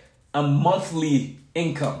get a monthly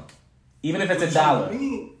income, even if it's What $1. you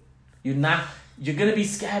mean? You're gonna be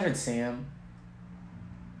scattered, Sam.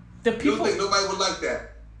 The You people, don't think nobody would like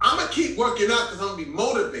that? I'm gonna keep working out because I'm gonna be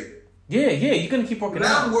motivated. yeah, you're gonna keep working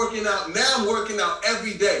Now out. I'm working out. Now I'm working out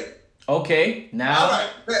every day. Okay, now, All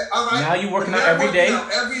right. now you working Now out every day?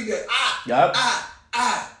 Every day. Yup.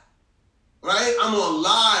 Right? I'm on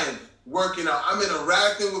live working out. I'm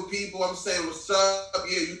interacting with people. I'm saying what's up.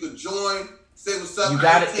 Yeah, you could join. Say what's up. You I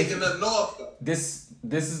got ain't it. taking nothing off though.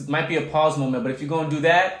 This might be a pause moment, but if you're gonna do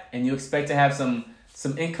that and you expect to have some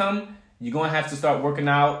income, you're gonna have to start working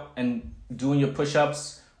out and doing your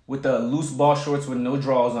push-ups with the loose ball shorts with no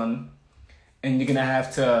drawers on, and you're gonna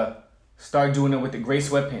have to start doing it with the gray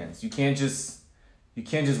sweatpants. You can't just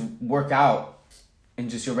work out in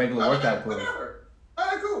just your regular workout clothes. Whatever. All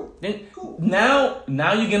right, cool. Then Cool.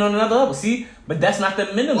 now you get on another level. See, but that's not the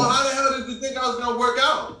minimum. Well, how the hell did you think I was gonna work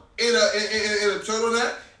out in a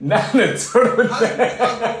turtleneck? Not in a turtleneck. How did you think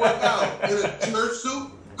I was gonna work out in a church suit?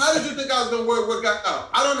 How did you think I was gonna work out?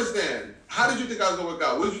 I don't understand. How did you think I was gonna work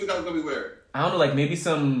out? What did you think I was gonna be wearing? I don't know, like maybe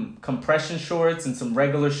some compression shorts and some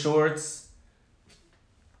regular shorts.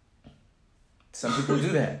 Some people do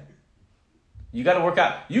that. You gotta work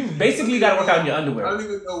out. You basically gotta work out in your I underwear. don't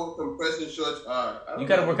even know what compression shorts are. You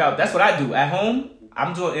gotta work out. That's what I do. At home,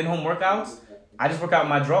 I'm doing in-home workouts. I just work out in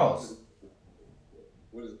my drawers.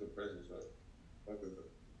 What is compression shorts? What is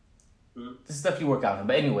it? This is stuff you work out in.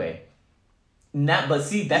 But anyway. But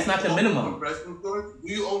see, that's not the minimum. Compression shorts?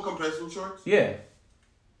 Do you own compression shorts? Yeah.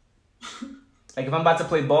 Like if I'm about to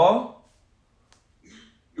play ball,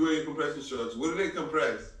 You wear compression shorts. What do they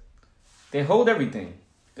compress? they hold everything.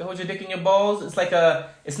 They hold your dick in your balls. It's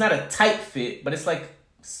not a tight fit, but it's like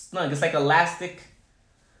snug. It's like elastic.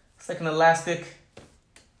 It's like an elastic.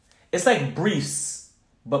 It's like briefs,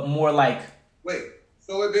 but more like, Wait,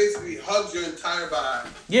 so it basically hugs your entire body.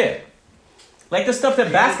 yeah. Like the stuff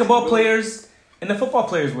that basketball players and the football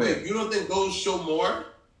players wear. Wait, you don't think those show more?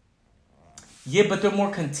 Yeah, but they're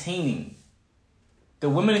more containing. The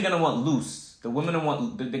women are gonna want loose. They're gonna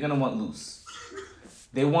want loose.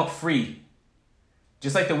 They want free.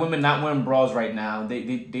 Just like the women not wearing bras right now, they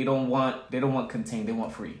don't want contained. They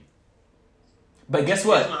want free. But guess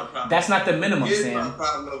what? That's not the minimum, Here's Sam. my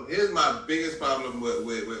problem. Here's my biggest problem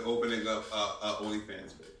with opening up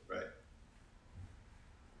OnlyFans page, right?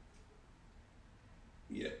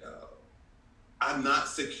 Yeah, I'm not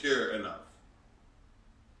secure enough.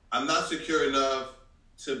 I'm not secure enough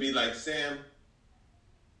to be like, Sam,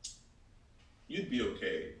 you'd be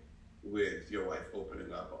okay with your wife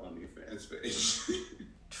opening up an OnlyFans page.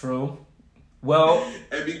 True. Well,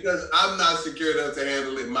 And because I'm not secure enough to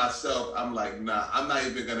handle it myself, I'm like, nah, I'm not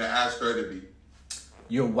even going to ask her to be.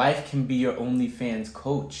 your wife can be your OnlyFans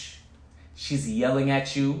coach. She's yelling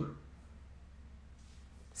at you,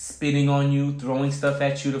 spitting on you, throwing stuff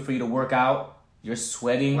at you for you to work out. You're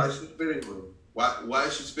sweating. Why is she spitting on me? Why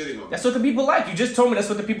is she spitting on me? That's what the people like. You just told me that's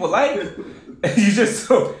what the people like. You just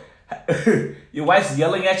so your wife's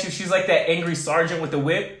yelling at you. She's like that angry sergeant with the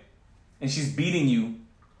whip, and she's beating you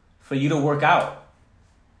for you to work out.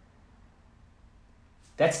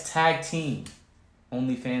 That's tag team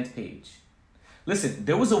OnlyFans page. Listen,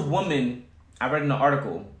 there was a woman I read in an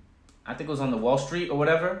article. I think it was on the Wall Street or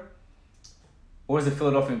whatever, or is it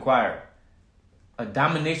Philadelphia Inquirer? A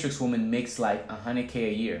dominatrix woman makes like $100K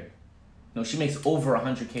a year. No, she makes over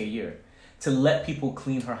 $100K a year. to let people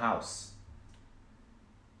clean her house.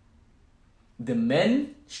 The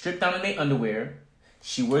men strip down in their underwear.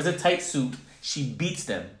 She wears a tight suit. She beats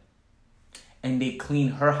them. And they clean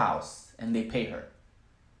her house. And they pay her.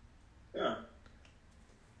 Yeah.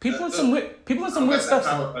 People in some weird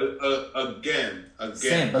stuff. Again.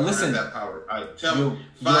 Sam, but listen. That power.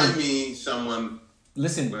 Find me someone.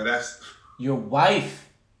 Listen. Where that's your wife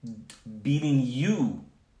beating you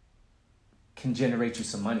can generate you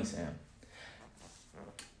some money, Sam.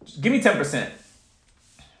 Give me 10%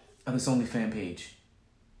 of this OnlyFans page.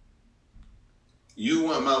 You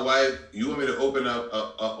want my wife? You want me to open up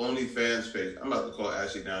a OnlyFans page? I'm about to call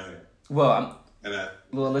Ashley down here. Well,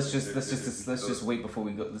 let's just wait before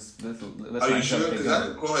we go. Let's Are you sure? Because I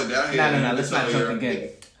can call her down here. No. Let's not jump again.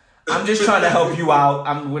 I'm just trying to help you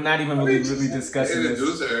out. We're not even really discussing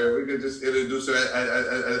introduce this. Her. We could just introduce her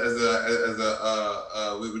as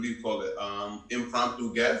a what do you call it?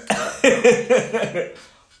 Impromptu guest. Right?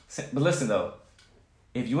 But listen though,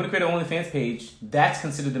 if you want to create an OnlyFans page, that's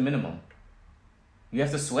considered the minimum. You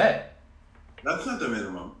have to sweat. That's not the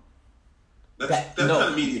minimum. That's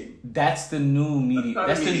not a medium. That's the new medium.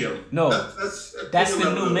 That's the medium. That's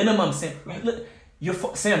the new minimum, Sam. Look,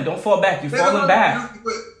 Sam, don't fall back. You're falling back.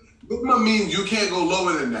 Minimum means you can't go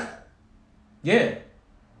lower than that. Yeah,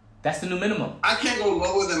 that's the new minimum. I can't go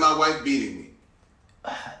lower than my wife beating me.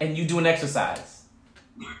 And you do an exercise.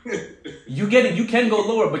 You get it. You can go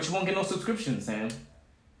lower, but you won't get no subscription, Sam.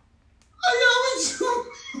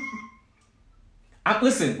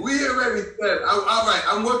 Listen. We already said, all right,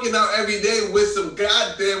 I'm working out every day with some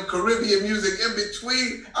goddamn Caribbean music in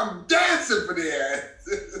between. I'm dancing for the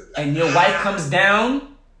ass. And your wife comes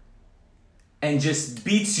down and just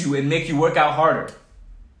beats you and make you work out harder.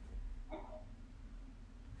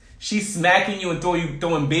 She's smacking you and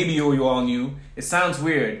throwing baby oil on you. It sounds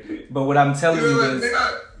weird, but what I'm telling you is...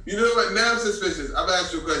 You know what? Now I'm suspicious. I'm going to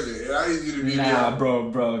ask you a question, and I need you to be honest.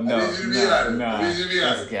 Bro, no. I need you to be honest. I need you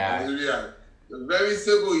to be honest. A very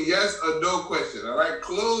simple yes or no question, all right?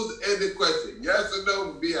 Closed-ended question. Yes or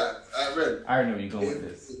no, be honest. All right, ready? I already know where you're going with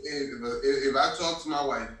this. If I talk to my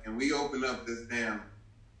wife and we open up this damn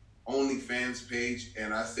OnlyFans page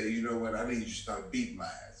and I say, you know what, I need you to start beating my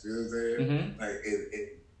ass. You know what I'm saying? Mm-hmm. Like,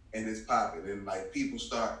 and it's popping. And, like, people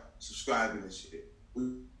start subscribing and shit.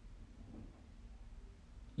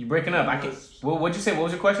 You breaking up. What'd you say? What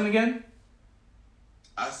was your question again?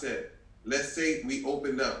 I said, let's say we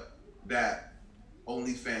opened up that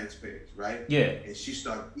OnlyFans page, right? Yeah. And she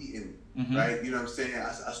started beating me, right? You know what I'm saying?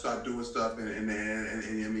 I start doing stuff, and I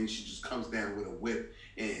mean, she just comes down with a whip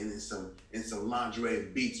and some lingerie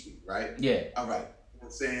and beats me, right? Yeah. All right. You know what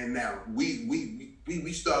I'm saying? Now, we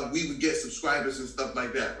would get subscribers and stuff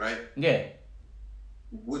like that, right? Yeah.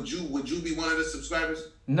 Would you be one of the subscribers?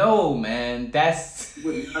 No, man. That's... You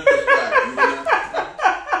would not subscribe. You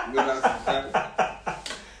would not subscribe.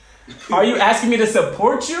 Are you asking me to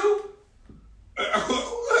support you?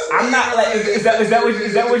 I'm not like. Is that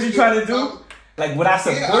what you're trying to do? Like, would I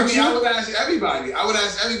support you? I would ask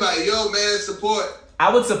everybody. Yo, man, support.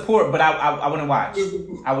 I would support, but I wouldn't watch.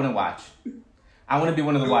 I wouldn't watch. I wouldn't be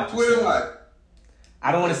one of the watchers. Wouldn't watch.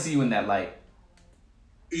 I don't want to see you in that light.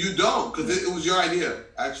 You don't, because it was your idea,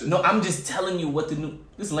 actually. No, I'm just telling you what the new...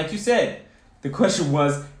 Listen, like you said, the question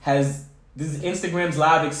was, has this Instagram's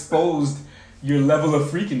live exposed your level of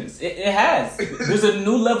freakiness? It has. There's a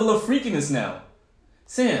new level of freakiness now.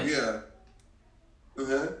 Sam. Yeah.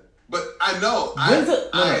 But I know.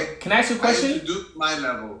 Can I ask you a question? I introduced my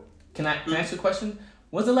level. Can I ask you a question?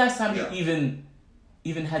 When's the last time you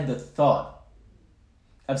even had the thought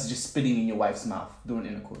of just spitting in your wife's mouth during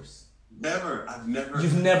intercourse? Never. I've never.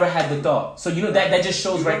 You've never had the thought. So you know that just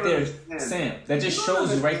shows right there, Sam. That just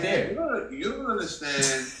shows you right there. You don't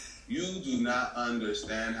understand. You do not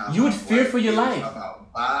understand how you would fear for your life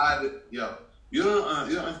about body. Yo, you don't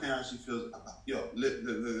understand how she feels about. Yo,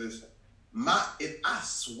 listen. If I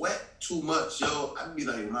sweat too much, yo, I'd be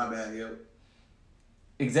like, my bad, yo.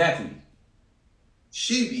 Exactly.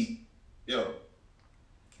 She be, yo.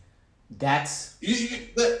 That's.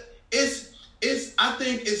 But it's. I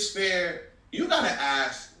think it's fair. You gotta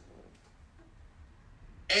ask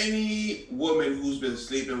any woman who's been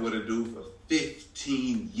sleeping with a dude for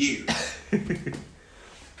 15 years.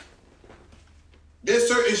 There's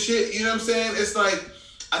certain shit, you know what I'm saying? It's like,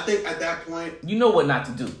 I think at that point... You know what not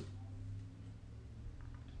to do.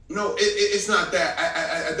 No, it's not that.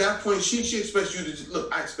 At that point, she expects you to just...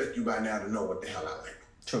 Look, I expect you by now to know what the hell I like.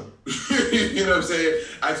 True. You know what I'm saying?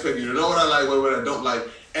 I expect you to know what I like, what I don't like.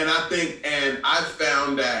 And I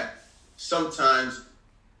found that sometimes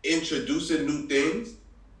introducing new things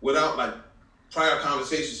without like prior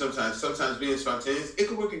conversation, sometimes being spontaneous, it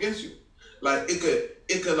could work against you. like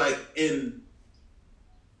it could like in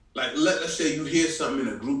like let's say you hear something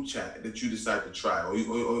in a group chat that you decide to try, or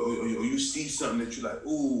you see something that you like,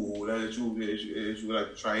 ooh, that you would like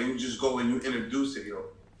to try, and you just go and you introduce it,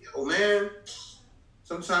 yo man.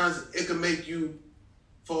 Sometimes it can make you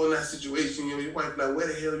fall in that situation. Your wife like, where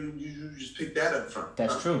the hell you just picked that up from?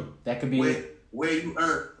 That's true. That could be where you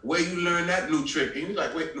learn that new trick, and you're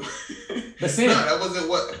like, wait, no, but Sam, no, that wasn't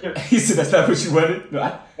what. He said that's not what you wanted. No,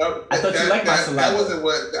 I thought you liked my saliva. That wasn't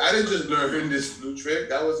what. I didn't just learn this new trick.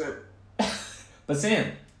 That wasn't. But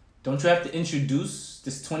Sam, don't you have to introduce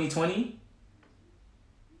this 2020?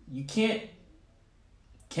 You can't.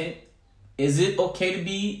 Is it okay to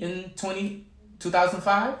be in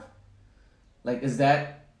 2005? Like, is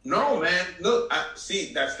that? No, man. Look,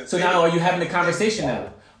 see, that's the. So thing. now, are you having a conversation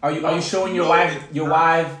now? Are you showing your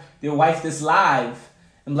wife this live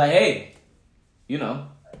and like, hey, I'm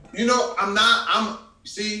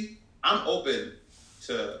open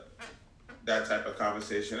to that type of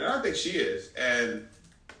conversation, and I think she is. And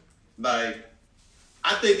like,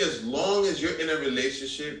 I think as long as you're in a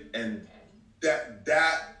relationship and that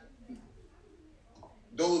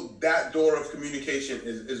door of communication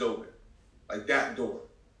is open, like that door.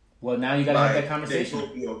 Well, now you gotta have that conversation. They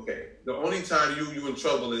will be okay. The only time you in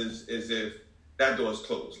trouble is if that door is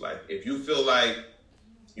closed. Like if you feel like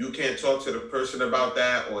you can't talk to the person about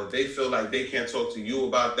that, or they feel like they can't talk to you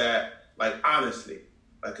about that. Like honestly,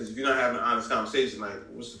 like because if you're not having an honest conversation, like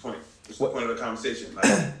what's the point? What's the point of the conversation?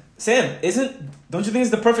 Like, Sam, don't you think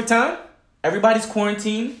it's the perfect time? Everybody's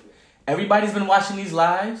quarantined. Everybody's been watching these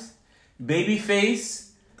lives.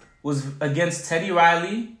 Babyface was against Teddy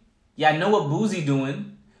Riley. Yeah, I know what Boosie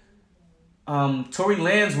doing. Tory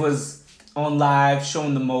Lanez was on live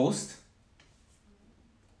showing the most.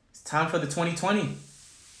 It's time for the 2020.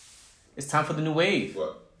 It's time for the new wave.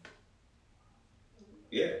 What?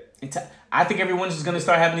 Yeah. I think everyone's just going to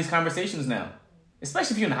start having these conversations now.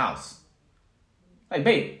 Especially if you're in the house. Like,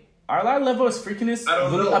 babe, are our level of freakiness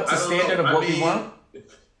really up to standard of what we want?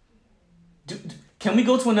 Can we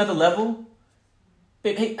go to another level?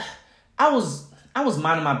 Babe, hey, I was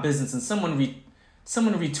minding my business and someone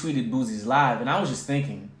retweeted Boosie's live, and I was just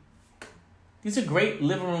thinking, these are great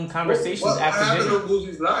living room conversations after dinner. What happened on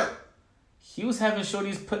Boosie's live? He was having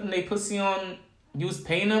shorties putting their pussy on. He was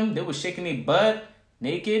paying them. They was shaking their butt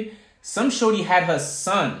naked. Some shorty had her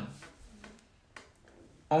son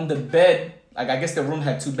on the bed. Like I guess the room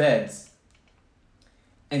had 2 beds,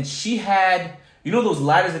 and she had those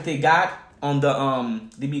lighters that they got on the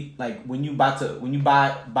they be like when you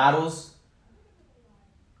buy bottles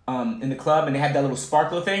in the club, and they had that little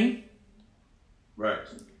sparkler thing. Right.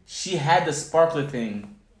 She had the sparkler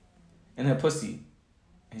thing in her pussy,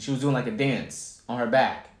 and she was doing like a dance on her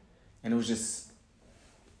back, and it was just,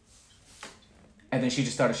 and then she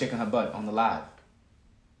just started shaking her butt on the live.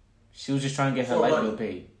 She was just trying to get her light bill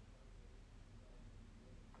paid.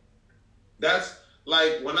 That's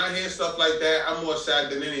like when I hear stuff like that, I'm more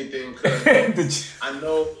sad than anything because I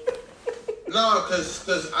know. No,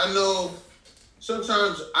 because I know.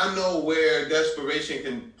 Sometimes I know where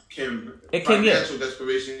desperation financial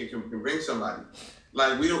desperation can bring somebody.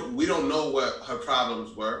 Like we don't know what her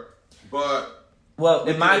problems were, but we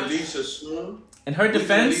can at least assume. In her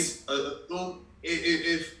defense, assume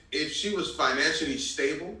if she was financially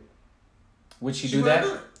stable, would she do that?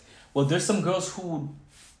 Well, there's some girls who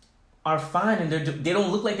are fine and they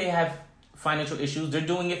don't look like they have financial issues. They're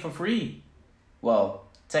doing it for free. Well,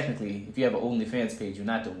 technically, if you have an OnlyFans page, you're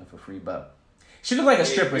not doing it for free, but. She looked like a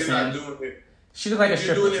stripper, Sam. She looked like a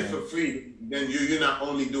stripper. If you're doing it for free, then you're not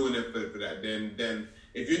only doing it for that. Then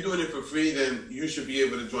if you're doing it for free, then you should be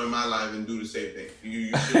able to join my live and do the same thing.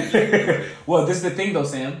 You should be doing it. Well, this is the thing though,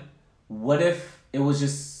 Sam. What if they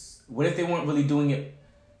weren't really doing it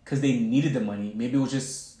because they needed the money? Maybe it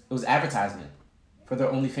was advertisement for their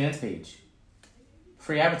OnlyFans page.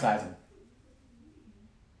 Free advertising.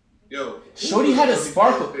 Yo. Shorty had a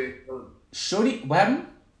sparkle. Shorty, what happened?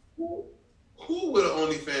 Who with an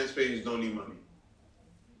OnlyFans page don't need money?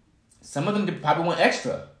 Some of them probably want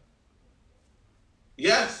extra.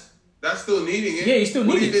 Yes, that's still needing it. Yeah, you still need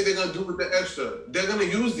it. What do you think they're gonna do with the extra? They're gonna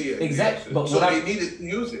use the exactly. But they needed to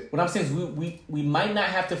use it. What I'm saying is we might not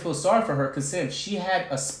have to feel sorry for her because Sam, she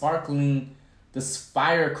had this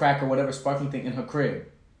firecracker, whatever sparkling thing in her crib.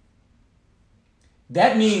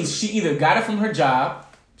 That means she either got it from her job,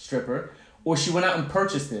 stripper, or she went out and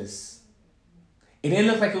purchased this. It didn't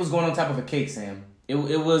look like it was going on top of a cake, Sam. It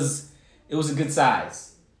was a good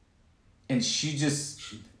size. And she just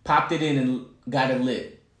popped it in and got it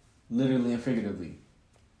lit. Literally and figuratively.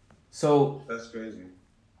 So that's crazy.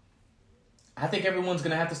 I think everyone's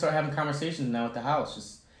gonna have to start having conversations now at the house.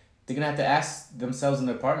 Just they're gonna have to ask themselves and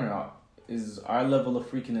their partner, is our level of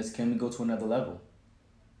freakiness, can we go to another level?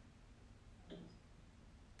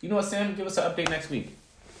 You know what, Sam? Give us an update next week.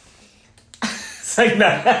 It's like,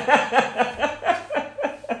 nah.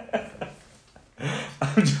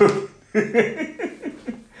 I'm joking.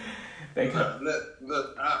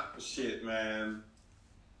 Look, shit, man.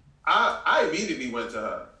 I immediately went to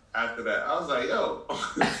her after that. I was like, yo,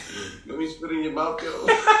 let me spit in your mouth, yo.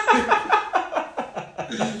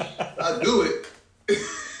 I do it.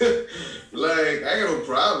 Like, I got no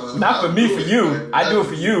problem. Not for me, for you. Like, I do it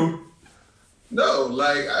for you. No,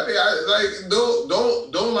 like, I mean,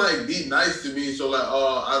 don't like be nice to me. So like,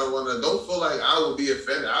 oh, I don't want to. Don't feel like I will be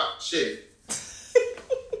offended. Shit.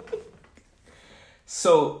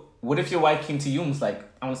 So, what if your wife came to you and was like,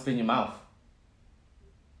 I want to spit in your mouth?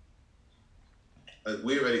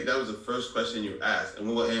 Like, that was the first question you asked.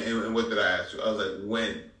 And what did I ask you? I was like,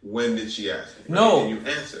 when? When did she ask me? No. And you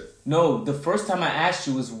answered. No, the first time I asked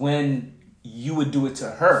you was when you would do it to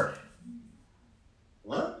her.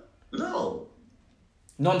 What? No.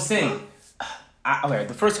 No, I'm saying. Okay,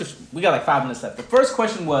 the first question, we got like 5 minutes left. The first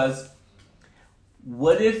question was,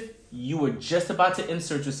 what if you were just about to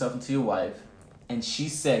insert yourself into your wife and she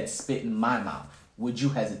said, spit in my mouth? Would you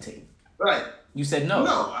hesitate? Right. You said no.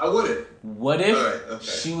 No, I wouldn't. What if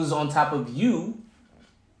she was on top of you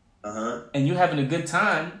and you're having a good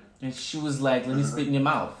time and she was like, let me spit in your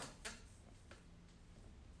mouth?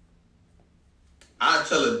 I'd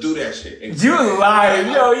tell her, do that shit. Exactly. You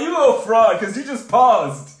lying. Yo, you a fraud because you just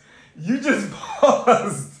paused. You just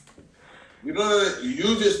paused. You know,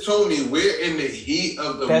 you just told me we're in the heat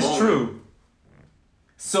of the moment. That's true.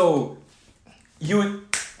 So, it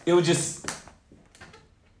would just...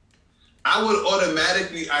 I would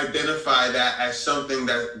automatically identify that as something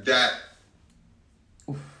that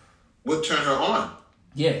would turn her on.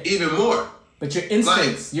 Yeah. Even more. But your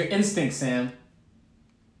instincts, Sam.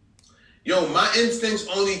 Yo, my instincts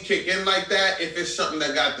only kick in like that if it's something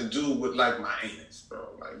that got to do with like my anus, bro.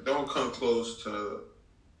 Like, don't come close to...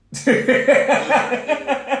 We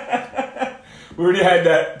already had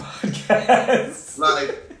that podcast.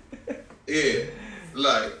 Like, yeah.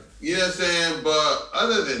 Like, you know what I'm saying? But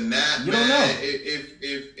other than that, you man, don't know.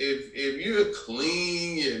 If you're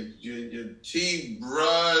clean, your teeth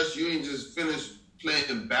brushed, you ain't just finished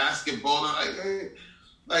playing basketball,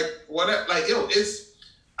 like whatever, like, yo,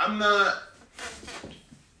 I'm not.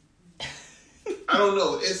 I don't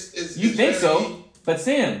know. It's you think so? But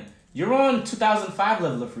Sam, you're on 2005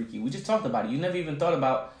 level of freaky. We just talked about it. You never even thought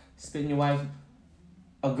about spitting your wife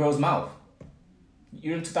a girl's mouth.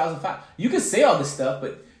 You're in 2005. You can say all this stuff,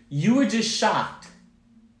 but you were just shocked.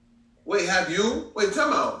 Wait, have you? Wait, tell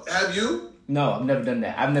me out. Have you? No, I've never done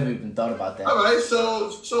that. I've never even thought about that. All right, so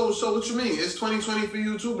what you mean? It's 2020 for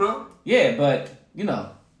you too, bro. Yeah, but you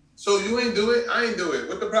know. So you ain't do it? I ain't do it.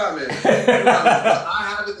 What the problem is?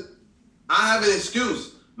 I have an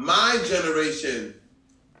excuse. My generation,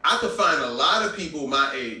 I could find a lot of people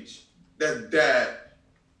my age that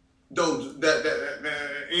don't, you know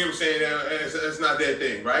what I'm saying? It's not their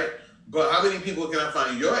thing, right? But how many people can I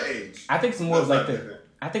find your age? I think it's more of like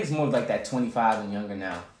that 25 and younger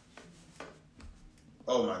now.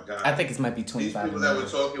 Oh my God. I think it might be 25. These people that we're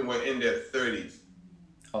talking were in their 30s.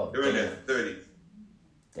 Oh, they're in their 30s.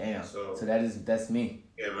 Damn. So that's me.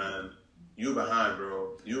 Yeah, man. You behind,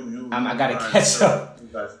 bro. I gotta catch up.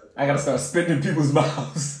 I gotta start spitting in people's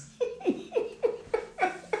mouths.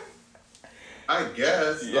 I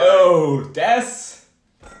guess. Yo, that's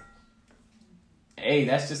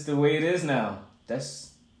just the way it is now. They're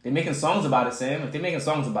making songs about it, Sam. If they're making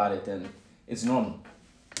songs about it, then it's normal.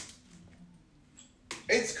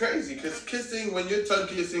 It's crazy because kissing, when you're tongue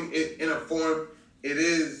kissing it in a form, it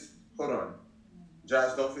is. Hold on,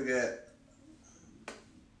 Josh, don't forget.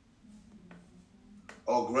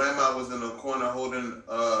 Oh, Grandma was in the corner holding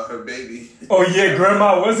her baby. Oh yeah,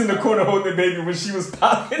 Grandma was in the corner holding the baby when she was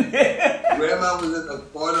popping it. Grandma was in the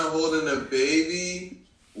corner holding the baby.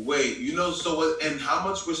 Wait, so what? And how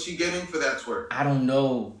much was she getting for that twerk? I don't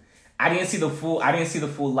know. I didn't see the full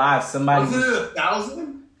live. Somebody was it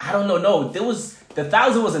 1,000? I don't know. No, there was the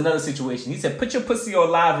 1,000 was another situation. He said, "Put your pussy on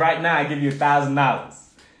live right now. I give you $1,000."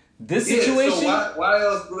 This situation. So why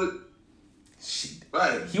else would?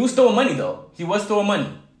 Right. He was throwing money though. He was throwing money.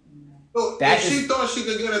 So if she thought she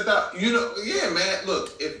could get $1,000, yeah, man.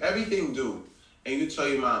 Look, if everything do, and you tell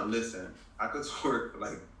your mom, listen, I could twerk for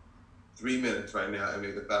like 3 minutes right now and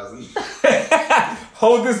make $1,000.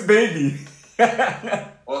 Hold this baby.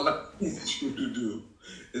 All I need you to do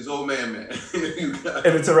is old man. And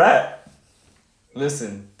it's a wrap.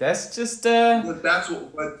 Listen, that's just But that's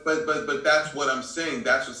what. But that's what I'm saying.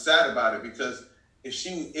 That's what's sad about it because if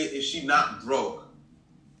she not broke?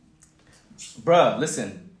 Bruh,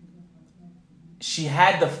 listen. She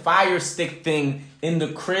had the Fire Stick thing in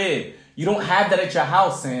the crib. You don't have that at your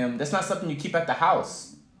house, Sam. That's not something you keep at the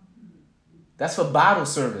house. That's for bottle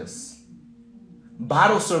service.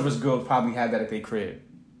 Bottle service girls probably have that at their crib.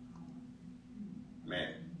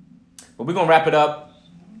 Man. But we're going to wrap it up.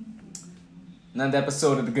 Another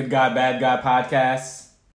episode of the Good Guy, Bad Guy podcast.